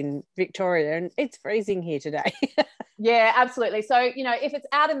based in Victoria and it's freezing here today. Yeah, absolutely. So, if it's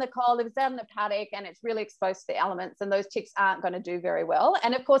out in the cold, if it's out in the paddock and it's really exposed to the elements, and those ticks aren't going to do very well.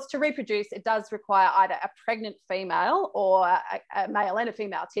 And of course, to reproduce, it does require either a pregnant female or a male and a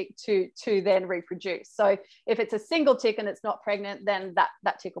female tick to then reproduce. So if it's a single tick and it's not pregnant, then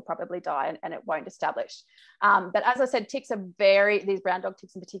that tick will probably die and it won't establish. But as I said, these brown dog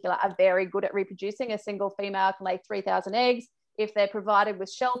ticks in particular are very good at reproducing. A single female can lay 3,000 eggs. If they're provided with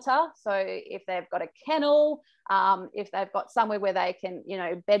shelter, so if they've got a kennel, if they've got somewhere where they can,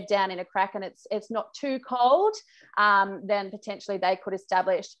 bed down in a crack and it's not too cold, then potentially they could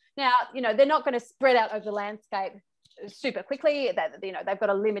establish. Now, they're not going to spread out over the landscape super quickly. They've got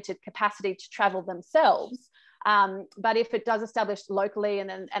a limited capacity to travel themselves. But if it does establish locally and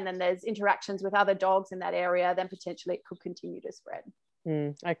then there's interactions with other dogs in that area, then potentially it could continue to spread.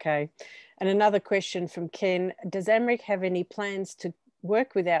 Okay. And another question from Ken, does Amric have any plans to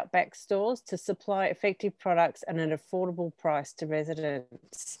work with Outback stores to supply effective products at an affordable price to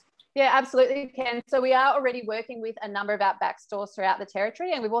residents? Yeah, absolutely, Ken. So we are already working with a number of Outback stores throughout the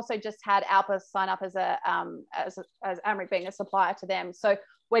territory, and we've also just had Alpa sign up as Amric being a supplier to them. So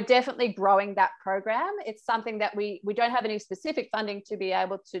we're definitely growing that program. It's something that we don't have any specific funding to be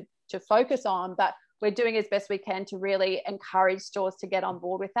able to focus on, but we're doing as best we can to really encourage stores to get on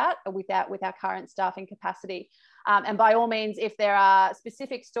board with that with our current staffing capacity. And by all means, if there are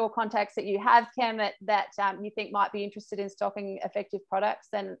specific store contacts that you have, Cam, that you think might be interested in stocking effective products,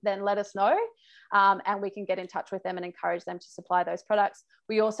 then let us know, and we can get in touch with them and encourage them to supply those products.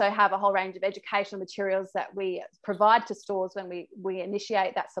 We also have a whole range of educational materials that we provide to stores when we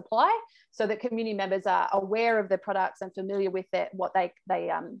initiate that supply, so that community members are aware of the products and familiar with what they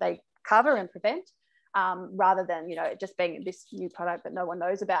cover and prevent. Rather than, you know, it just being this new product that no one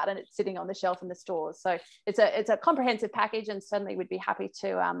knows about and it's sitting on the shelf in the stores. So it's a comprehensive package, and certainly we'd be happy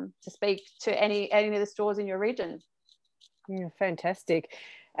to speak to any of the stores in your region. Yeah, fantastic.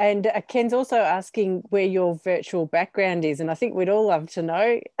 And Ken's also asking where your virtual background is, and I think we'd all love to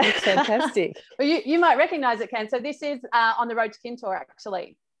know. It's fantastic. Well, you might recognise it, Ken. So this is on the road to Kintore,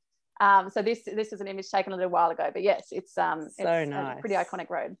 actually. So this is an image taken a little while ago, but yes, it's nice. A pretty iconic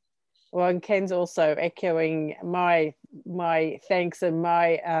road. Well, and Ken's also echoing my thanks and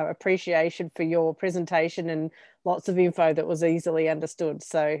my appreciation for your presentation and lots of info that was easily understood.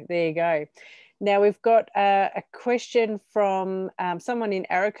 So there you go. Now we've got a question from someone in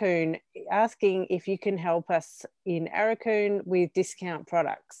Arakoon asking if you can help us in Arakoon with discount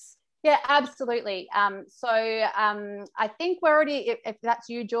products. Yeah, absolutely. So I think we're already, if that's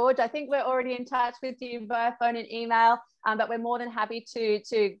you, George, I think we're already in touch with you via phone and email, but we're more than happy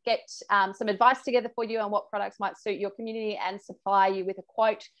to get some advice together for you on what products might suit your community and supply you with a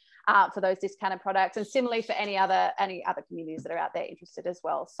quote for those discounted products, and similarly for any other communities that are out there interested as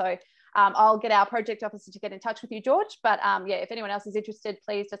well. So I'll get our project officer to get in touch with you, George, but yeah, if anyone else is interested,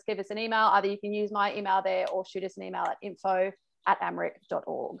 please just give us an email. Either you can use my email there or shoot us an email at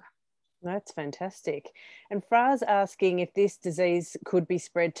info@amric.org. That's fantastic. And Fra's asking if this disease could be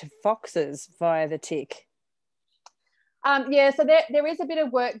spread to foxes via the tick. Yeah, so there is a bit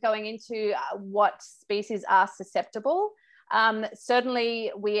of work going into what species are susceptible.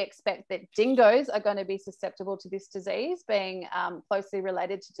 Certainly, we expect that dingoes are going to be susceptible to this disease, being closely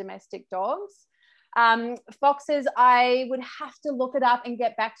related to domestic dogs. Foxes, I would have to look it up and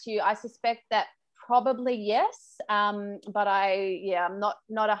get back to you. I suspect that probably yes, but I'm not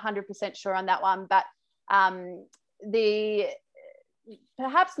 100% sure on that one. But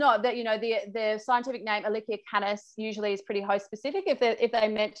perhaps not. That, you know, the scientific name Ehrlichia canis usually is pretty host specific if they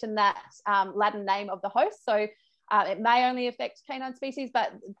mention that Latin name of the host. So it may only affect canine species,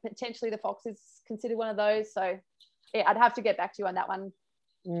 but potentially the fox is considered one of those. So yeah, I'd have to get back to you on that one.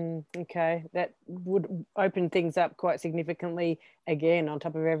 Okay, that would open things up quite significantly again on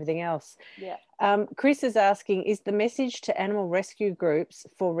top of everything else. Yeah. Chris is asking, is the message to animal rescue groups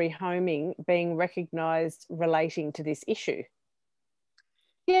for rehoming being recognised relating to this issue?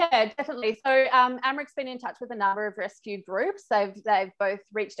 Yeah, definitely. So AMRIC's been in touch with a number of rescue groups. They've both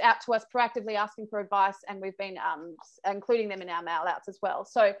reached out to us proactively asking for advice, and we've been including them in our mail outs as well.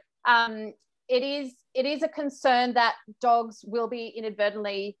 So it is a concern that dogs will be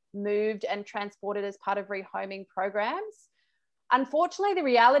inadvertently moved and transported as part of rehoming programs. Unfortunately, the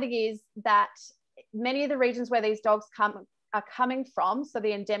reality is that many of the regions where these dogs are coming from, so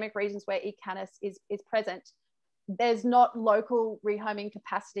the endemic regions where E. canis is present, there's not local rehoming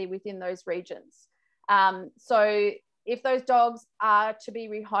capacity within those regions. So if those dogs are to be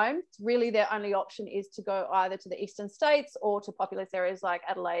rehomed, really their only option is to go either to the eastern states or to populous areas like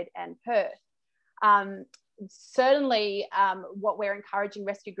Adelaide and Perth. Certainly, what we're encouraging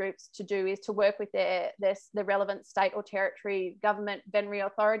rescue groups to do is to work with the relevant state or territory government veterinary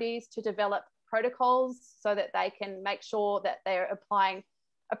authorities to develop protocols so that they can make sure that they're applying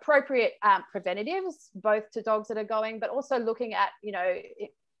appropriate preventatives, both to dogs that are going, but also looking at, you know,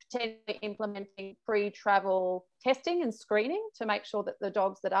 potentially implementing pre-travel testing and screening to make sure that the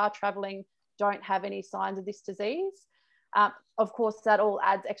dogs that are traveling don't have any signs of this disease. Of course, that all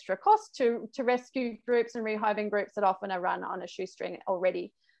adds extra cost to rescue groups and rehoming groups that often are run on a shoestring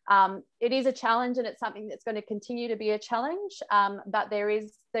already. It is a challenge, and it's something that's going to continue to be a challenge, but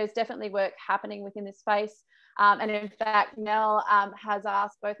there's definitely work happening within this space. And in fact, Nell has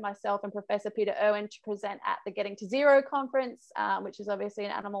asked both myself and Professor Peter Irwin to present at the Getting to Zero conference, which is obviously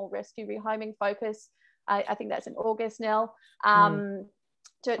an animal rescue rehoming focus. I think that's in August, Nell,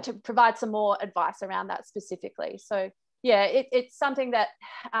 to provide some more advice around that specifically. So yeah, it's something that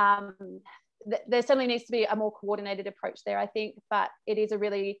there certainly needs to be a more coordinated approach there, I think, but it is a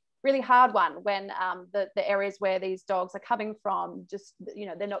really, really hard one when the areas where these dogs are coming from, just, you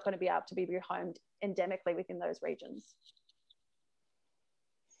know, they're not going to be able to be rehomed endemically within those regions.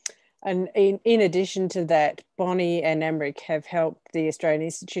 And in addition to that, Bonny and Amric have helped the Australian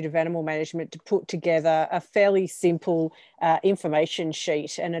Institute of Animal Management to put together a fairly simple information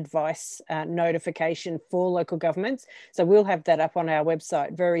sheet and advice notification for local governments. So we'll have that up on our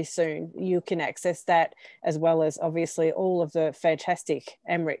website very soon. You can access that, as well as obviously all of the fantastic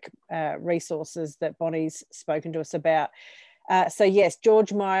Amric resources that Bonny's spoken to us about. So yes,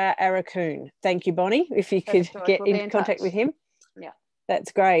 George Meyer Arakoon. Thank you, Bonny, if you could get in contact with him. Yeah.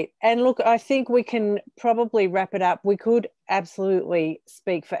 That's great. And look, I think we can probably wrap it up. We could absolutely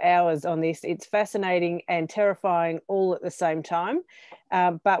speak for hours on this. It's fascinating and terrifying all at the same time.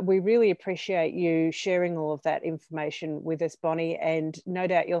 But we really appreciate you sharing all of that information with us, Bonny, and no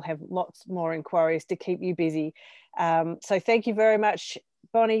doubt you'll have lots more inquiries to keep you busy. So thank you very much,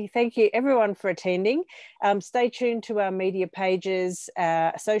 Bonny. Thank you everyone for attending. Stay tuned to our media pages,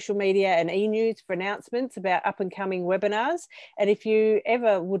 social media and e-news for announcements about up and coming webinars. And if you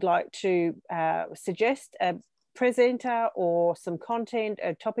ever would like to suggest a presenter or some content,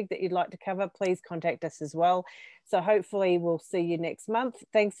 a topic that you'd like to cover, please contact us as well. So hopefully we'll see you next month.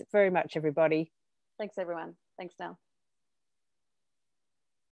 Thanks very much, everybody. Thanks, everyone. Thanks, Nell.